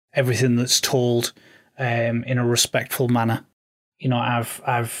underpins everything that's told in a respectful manner. You know,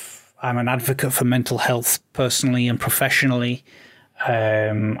 I'm an advocate for mental health personally and professionally.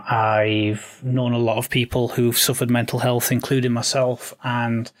 I've known a lot of people who've suffered mental health, including myself,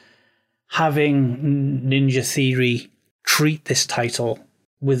 and having Ninja Theory treat this title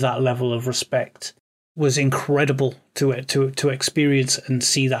with that level of respect was incredible to experience and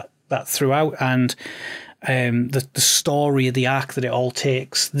see that throughout. And the story, the arc that it all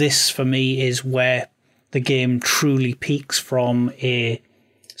takes, this for me is where the game truly peaks from a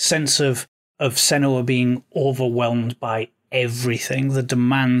sense of Senua being overwhelmed by everything, the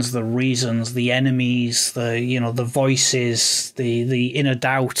demands, the reasons, the enemies, the voices, the inner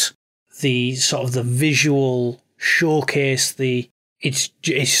doubt, the sort of the visual showcase,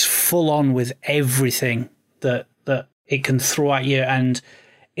 it's full on with everything that it can throw at you. And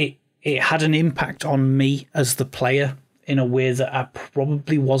it had an impact on me as the player in a way that I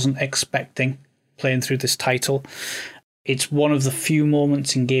probably wasn't expecting playing through this title. It's one of the few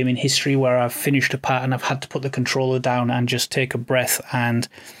moments in gaming history where I've finished a part and I've had to put the controller down and just take a breath and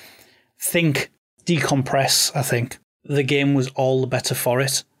think, decompress, I think. The game was all the better for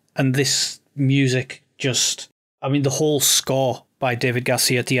it. And this music just, I mean, the whole score by David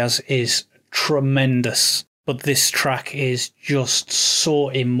Garcia Diaz is tremendous. But this track is just so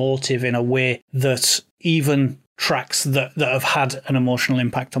emotive in a way that even tracks that have had an emotional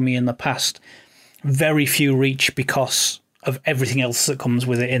impact on me in the past, very few reach because of everything else that comes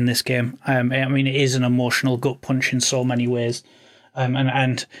with it in this game. I mean, it is an emotional gut punch in so many ways.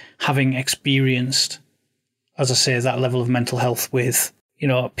 And having experienced, as I say, that level of mental health with, you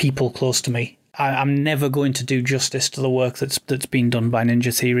know, people close to me, I'm never going to do justice to the work that's been done by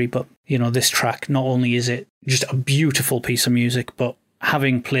Ninja Theory. But, you know, this track, not only is it just a beautiful piece of music, but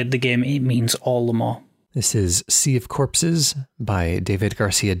having played the game, it means all the more. This is Sea of Corpses by David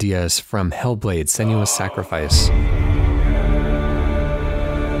Garcia Diaz from Hellblade: Senua's Sacrifice.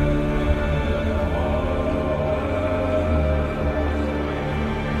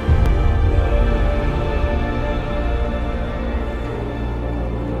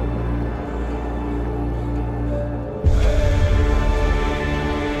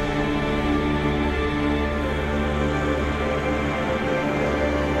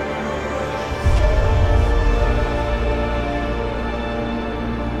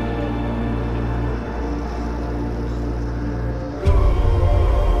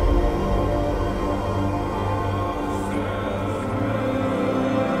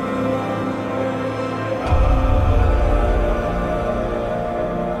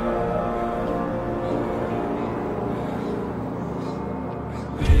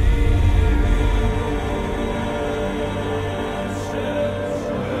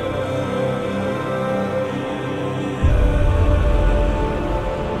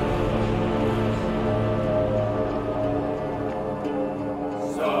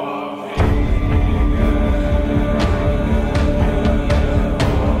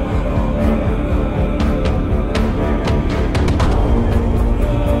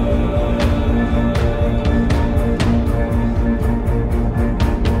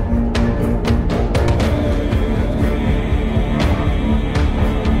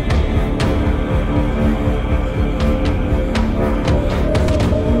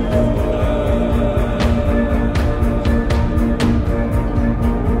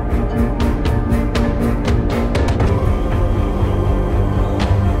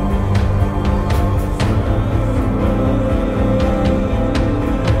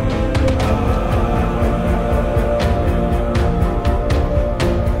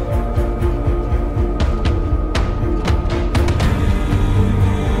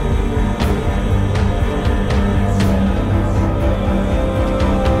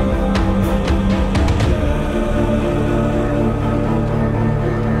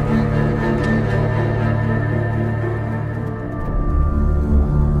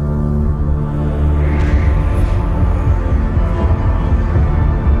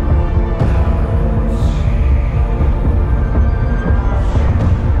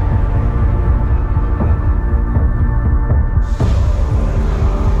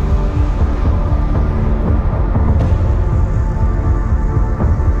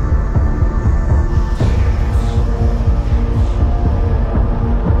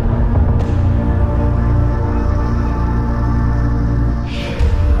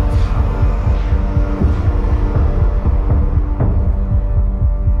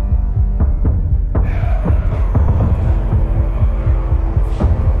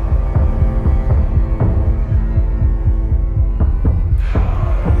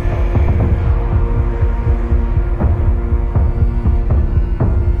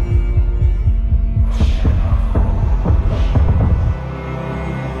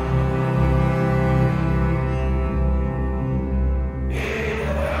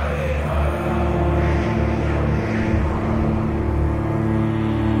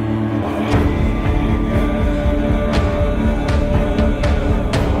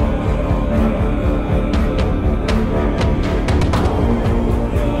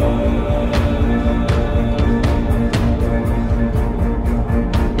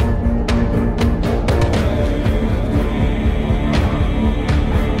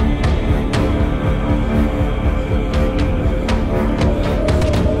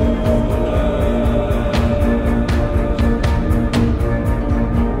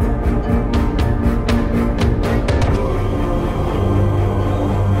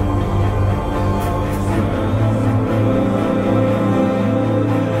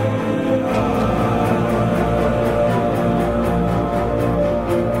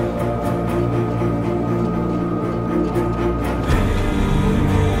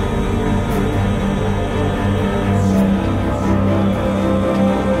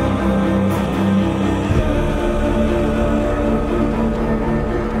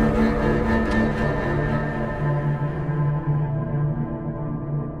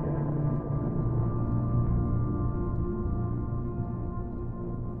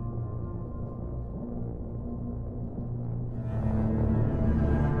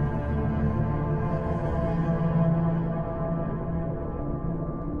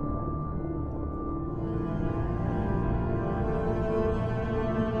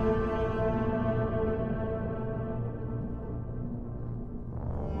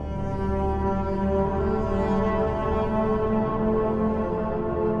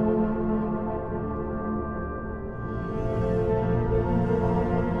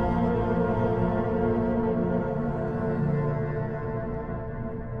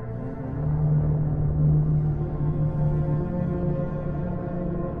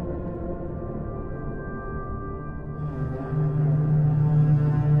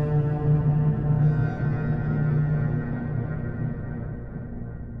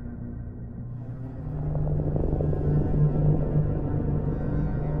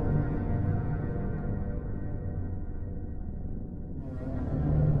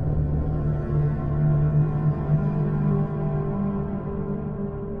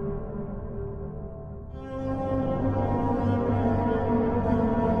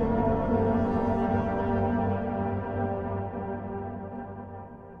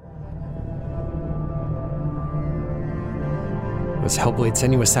 was Hellblade: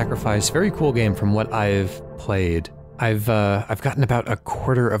 Senua's Sacrifice. Very cool game from what I've played. I've gotten about a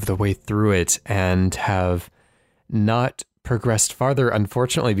quarter of the way through it and have not progressed farther,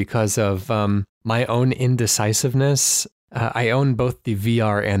 unfortunately, because of my own indecisiveness. I own both the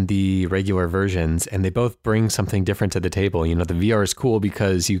VR and the regular versions, and they both bring something different to the table. You know, the VR is cool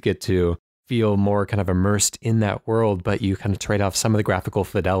because you get to feel more kind of immersed in that world, but you kind of trade off some of the graphical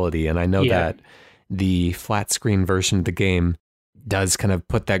fidelity. And I know that the flat screen version of the game does kind of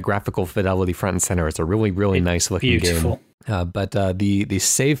put that graphical fidelity front and center. It's a really, really nice looking game. But the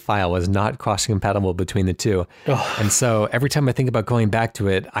save file is not cross-compatible between the two. And so every time I think about going back to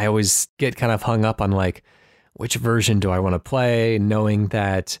it, I always get kind of hung up on like, which version do I want to play, knowing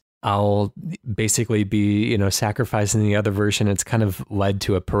that I'll basically be, you know, sacrificing the other version. It's kind of led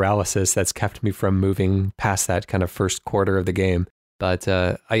to a paralysis that's kept me from moving past that kind of first quarter of the game. But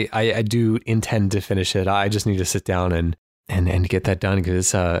I do intend to finish it. I just need to sit down and get that done because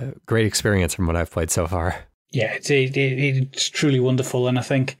it's a great experience from what I've played so far. Yeah, it's truly wonderful. And I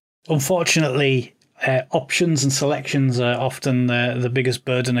think, unfortunately, options and selections are often the biggest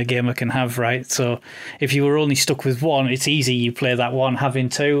burden a gamer can have, right? So if you were only stuck with one, it's easy. You play that one. Having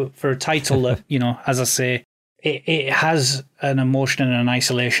two for a title that, you know, as I say, it has an emotion and an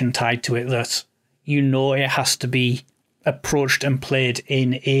isolation tied to it that, you know, it has to be approached and played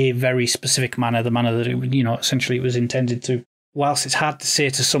in a very specific manner, the manner that it, you know, essentially it was intended to. Whilst it's hard to say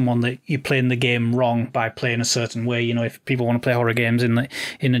to someone that you're playing the game wrong by playing a certain way, you know, if people want to play horror games in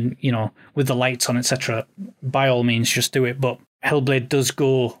you know, with the lights on, etc., by all means, just do it. But Hellblade does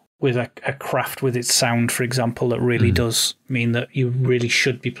go with a craft with its sound, for example, that really does mean that you really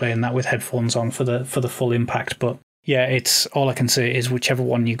should be playing that with headphones on for the full impact. But yeah, it's all I can say is whichever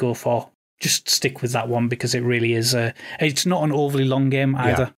one you go for, just stick with that one because it really is it's not an overly long game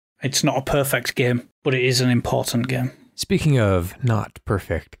either. Yeah. It's not a perfect game, but it is an important game. Speaking of not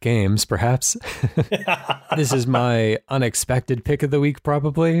perfect games, perhaps, this is my unexpected pick of the week,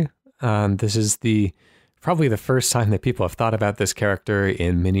 probably. This is probably the first time that people have thought about this character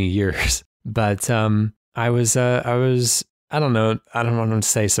in many years. But I was, I don't know, I don't want to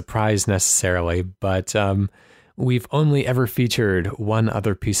say surprised necessarily, but we've only ever featured one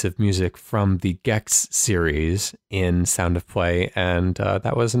other piece of music from the Gex series in Sound of Play, and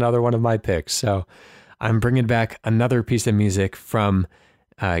that was another one of my picks. So I'm bringing back another piece of music from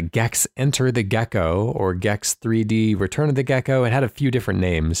Gex Enter the Gecko, or Gex 3D Return of the Gecko. It had a few different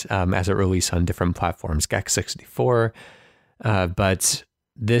names as it released on different platforms, Gex 64. But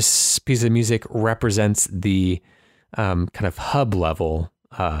this piece of music represents the kind of hub level.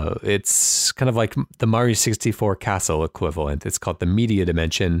 It's kind of like the Mario 64 castle equivalent. It's called the media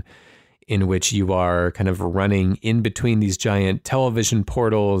dimension, in which you are kind of running in between these giant television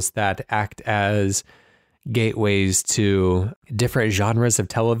portals that act as gateways to different genres of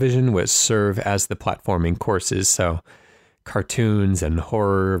television, which serve as the platforming courses. So cartoons and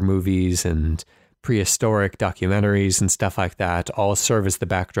horror movies and prehistoric documentaries and stuff like that all serve as the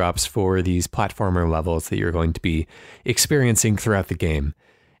backdrops for these platformer levels that you're going to be experiencing throughout the game.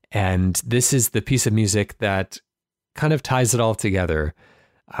 And this is the piece of music that kind of ties it all together.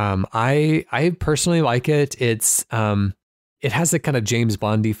 I personally like it. It has a kind of James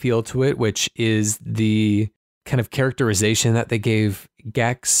Bondy feel to it, which is the kind of characterization that they gave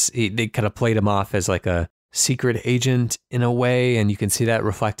Gex. They kind of played him off as like a secret agent in a way, and you can see that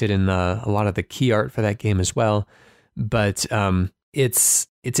reflected in a lot of the key art for that game as well. But it's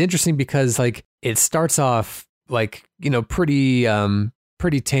interesting because like it starts off like, you know, pretty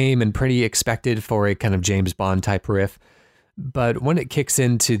tame and pretty expected for a kind of James Bond type riff. But when it kicks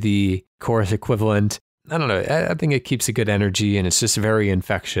into the chorus equivalent, I don't know, I think it keeps a good energy and it's just very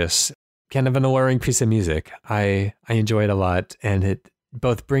infectious. Kind of an alluring piece of music. I enjoy it a lot, and it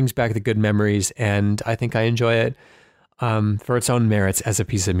both brings back the good memories, and I think I enjoy it for its own merits as a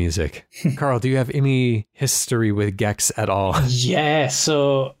piece of music. Carl, do you have any history with Gex at all? Yeah,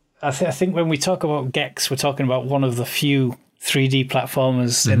 so I think when we talk about Gex, we're talking about one of the few 3D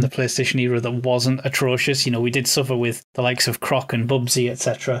platformers in the PlayStation era that wasn't atrocious. You know, we did suffer with the likes of Croc and Bubsy,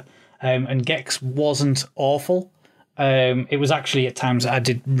 etc. And Gex wasn't awful. It was actually at times I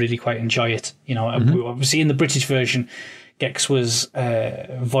did really quite enjoy it. You know, obviously in the British version, Gex was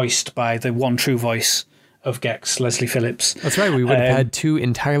voiced by the one true voice of Gex, Leslie Phillips. That's right. We would have had two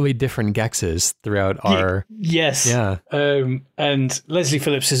entirely different Gexes throughout our... Yes. Yeah. And Leslie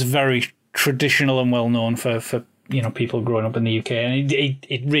Phillips is very traditional and well known for you know, people growing up in the UK, and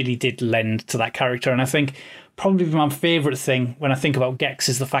it really did lend to that character. And I think probably my favourite thing when I think about Gex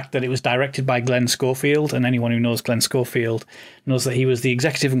is the fact that it was directed by Glenn Schofield, and anyone who knows Glenn Schofield knows that he was the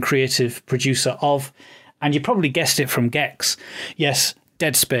executive and creative producer of And you probably guessed it from Gex. Yes,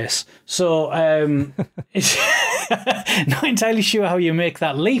 Dead Space. So it's not entirely sure how you make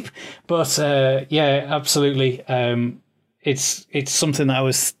that leap, but yeah, absolutely. It's something that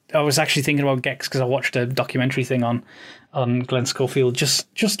I was actually thinking about Gex because I watched a documentary thing on Glenn Schofield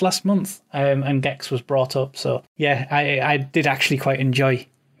just last month, and Gex was brought up. So yeah, I did actually quite enjoy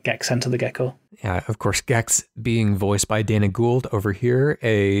Gex Enter the Gecko. Yeah, of course, Gex being voiced by Dana Gould over here,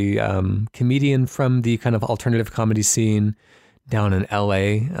 a comedian from the kind of alternative comedy scene down in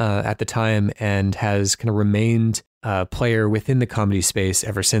LA at the time, and has kind of remained a player within the comedy space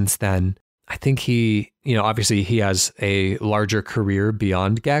ever since then. I think he, obviously he has a larger career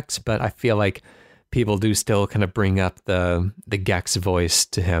beyond Gex, but I feel like people do still kind of bring up the Gex voice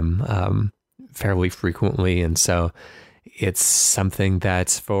to him fairly frequently. And so it's something that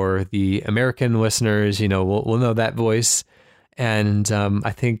for the American listeners, we'll know that voice. And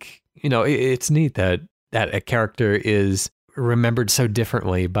I think, it's neat that a character is remembered so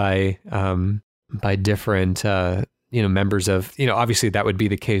differently by different, members of, obviously that would be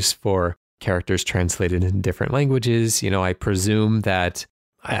the case for characters translated in different languages. I presume that,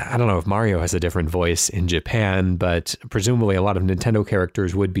 I don't know if Mario has a different voice in Japan, but presumably a lot of Nintendo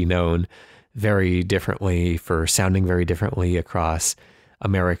characters would be known very differently for sounding very differently across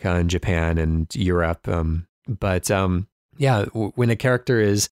America and Japan and Europe. Yeah, when a character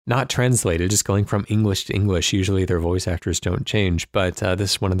is not translated, just going from English to English, usually their voice actors don't change. But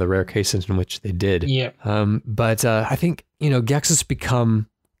this is one of the rare cases in which they did. Yeah. But I think, Gex has become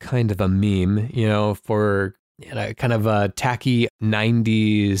kind of a meme, for kind of tacky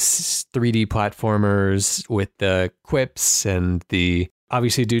 90s 3D platformers with the quips and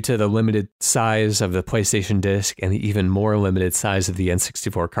obviously due to the limited size of the PlayStation disc and the even more limited size of the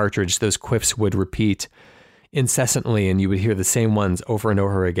N64 cartridge, those quips would repeat incessantly, and you would hear the same ones over and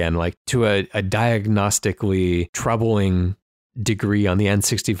over again, like to a diagnostically troubling degree on the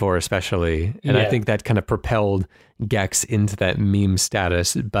N64 especially. And I think that kind of propelled Gex into that meme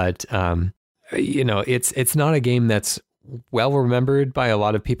status. But it's not a game that's well remembered by a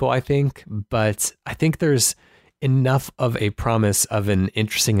lot of people, I think, but I think there's enough of a promise of an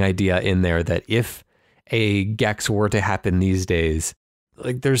interesting idea in there that if a Gex were to happen these days,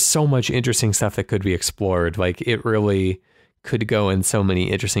 like there's so much interesting stuff that could be explored. Like it really could go in so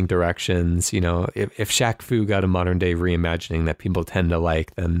many interesting directions. If Shaq Fu got a modern day reimagining that people tend to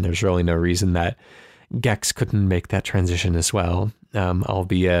like, then there's really no reason that Gex couldn't make that transition as well. I'll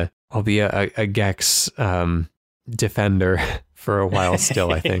be a Gex defender for a while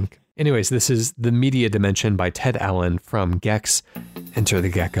still, I think. Anyways, this is The Media Dimension by Ted Allen from Gex Enter the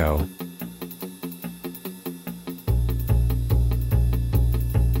Gecko.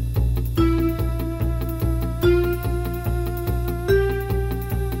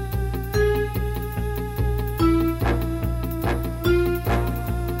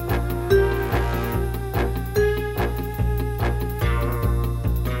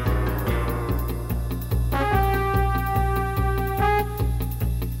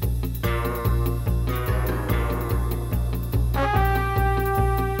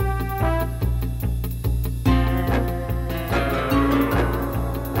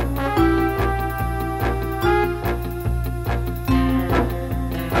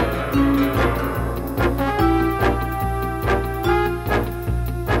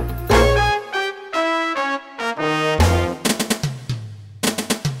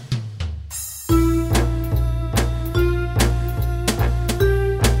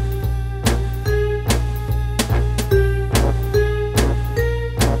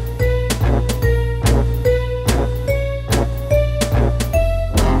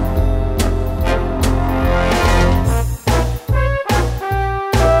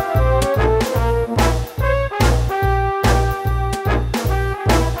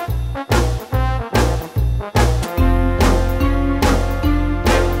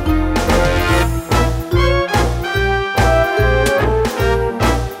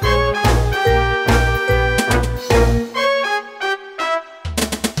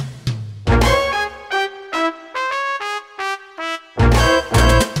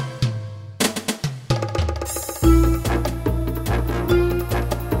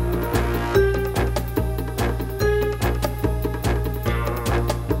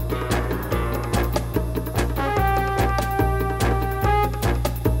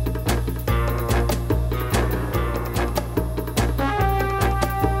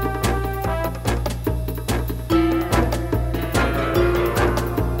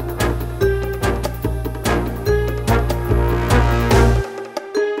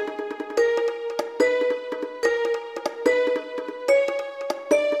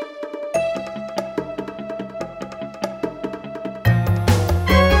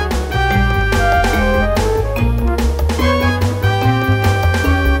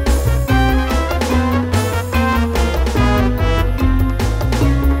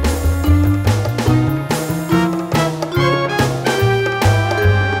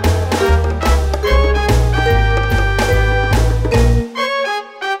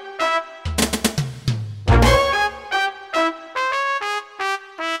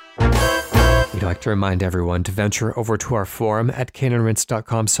 We'd like to remind everyone to venture over to our forum at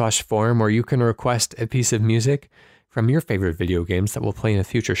canonrinse.com/forum, where you can request a piece of music from your favorite video games that we'll play in a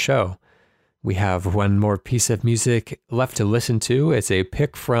future show. We have one more piece of music left to listen to. It's a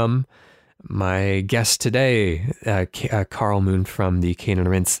pick from my guest today, Carl Moon from the Canon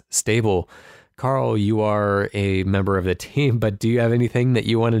Rinse stable. Carl, you are a member of the team, but do you have anything that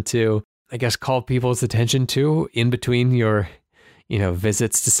you wanted to, I guess, call people's attention to in between your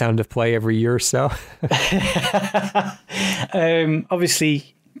visits to Sound of Play every year or so?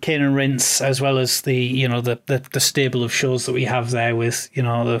 Obviously, Cane and Rinse, as well as the stable of shows that we have there with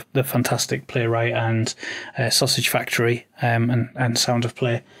the fantastic Playwright and Sausage Factory and Sound of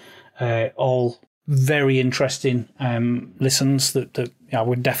Play, all very interesting listens that I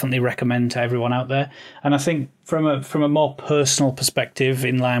would definitely recommend to everyone out there. And I think from a more personal perspective,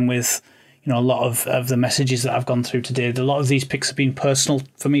 in line with a lot of the messages that I've gone through today, a lot of these picks have been personal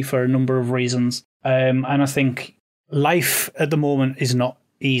for me for a number of reasons. And I think life at the moment is not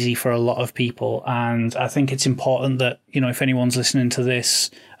easy for a lot of people. And I think it's important that, if anyone's listening to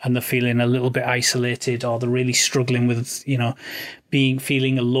this and they're feeling a little bit isolated, or they're really struggling with,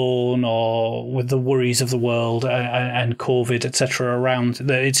 feeling alone, or with the worries of the world and COVID, etc. around,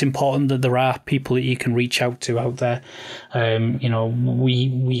 that it's important that there are people that you can reach out to out there.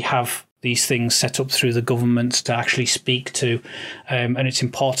 We have these things set up through the government to actually speak to, and it's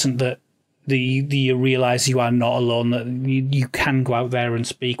important that you realise you are not alone, that you can go out there and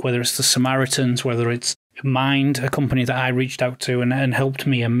speak, whether it's the Samaritans, whether it's Mind, a company that I reached out to and helped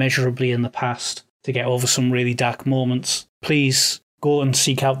me immeasurably in the past to get over some really dark moments. Please go and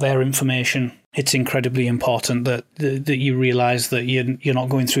seek out their information. It's incredibly important that you realise that you're not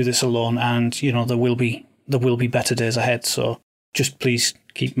going through this alone, and there will be better days ahead. So just please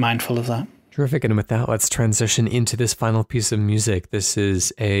keep mindful of that. Terrific. And with that, let's transition into this final piece of music. This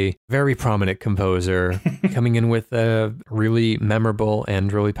is a very prominent composer coming in with a really memorable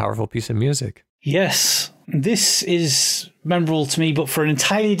and really powerful piece of music. Yes, this is memorable to me, but for an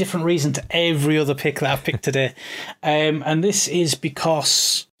entirely different reason to every other pick that I've picked today. And this is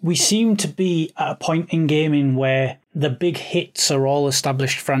because we seem to be at a point in gaming where the big hits are all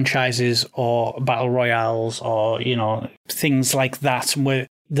established franchises or battle royales or, things like that, where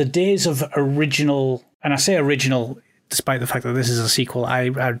the days of original, and I say original despite the fact that this is a sequel, I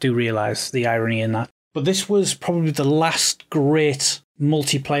do realise the irony in that. But this was probably the last great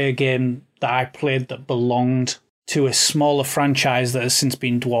multiplayer game that I played that belonged to a smaller franchise that has since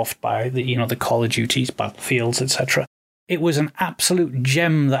been dwarfed by the Call of Duties, Battlefields, etc. It was an absolute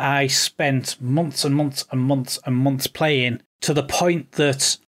gem that I spent months and months and months and months playing, to the point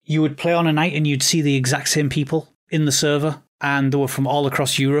that you would play on a night and you'd see the exact same people in the server, and they were from all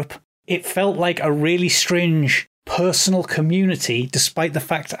across Europe. It felt like a really strange personal community, despite the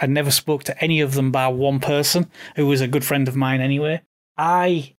fact I never spoke to any of them bar one person, who was a good friend of mine anyway.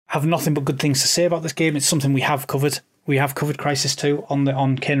 I have nothing but good things to say about this game. It's something we have covered. We have covered Crysis 2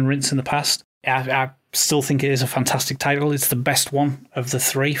 on Cane and Rinse in the past. I still think it is a fantastic title. It's the best one of the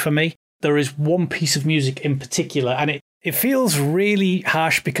three for me. There is one piece of music in particular, and it feels really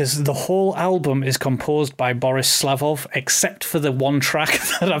harsh because the whole album is composed by Boris Slavov, except for the one track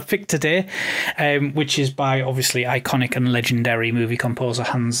that I've picked today, which is by obviously iconic and legendary movie composer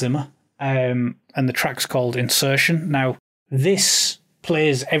Hans Zimmer. And the track's called Insertion. Now, this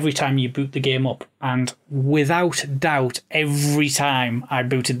plays every time you boot the game up, and without doubt, every time I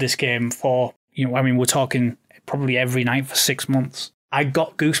booted this game for, we're talking probably every night for 6 months, I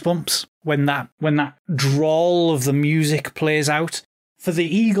got goosebumps when that drawl of the music plays out. For the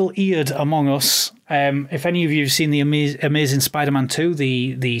eagle-eared among us, if any of you have seen the Amazing Spider-Man 2,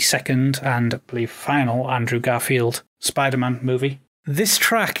 the second and I believe final Andrew Garfield Spider-Man movie, this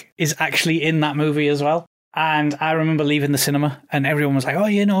track is actually in that movie as well. And I remember leaving the cinema and everyone was like, oh,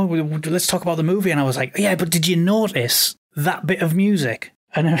 let's talk about the movie. And I was like, yeah, but did you notice that bit of music?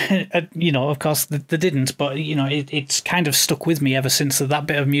 And, of course, they didn't. But, it's kind of stuck with me ever since that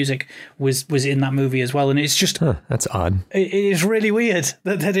bit of music was in that movie as well. And it's just... that's odd. It is really weird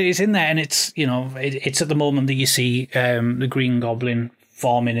that it is in there. And it's, it's at the moment that you see the Green Goblin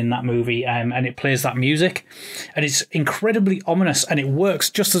forming in that movie, and it plays that music. And it's incredibly ominous, and it works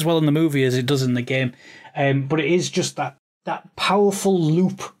just as well in the movie as it does in the game. But it is just that powerful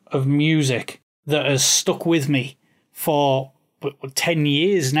loop of music that has stuck with me for 10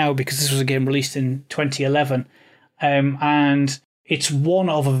 years now, because this was a game released in 2011. And it's one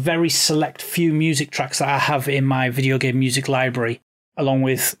of a very select few music tracks that I have in my video game music library, along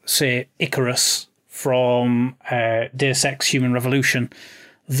with, say, Icarus from Deus Ex Human Revolution,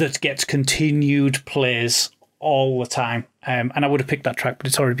 that gets continued plays all the time. And I would have picked that track, but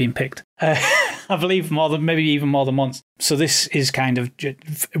it's already been picked. I believe maybe even more than once. So this is kind of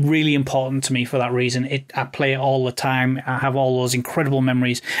really important to me for that reason. I play it all the time. I have all those incredible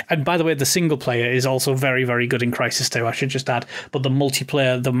memories. And by the way, the single player is also very, very good in Crysis 2, I should just add. But the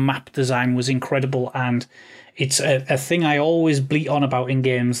multiplayer, the map design was incredible. And it's a thing I always bleat on about in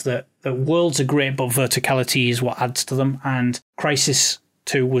games, that worlds are great, but verticality is what adds to them. And Crysis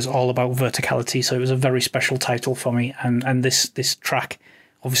 2 was all about verticality, so it was a very special title for me. And this track,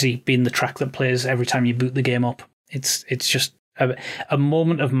 obviously being the track that plays every time you boot the game up, it's just a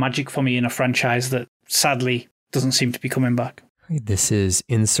moment of magic for me in a franchise that sadly doesn't seem to be coming back. This is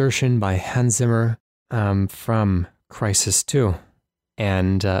Insertion by Hans Zimmer from Crysis 2.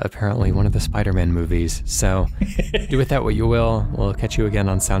 And apparently one of the Spider-Man movies. So do with that what you will. We'll catch you again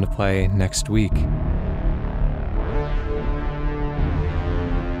on Sound of Play next week.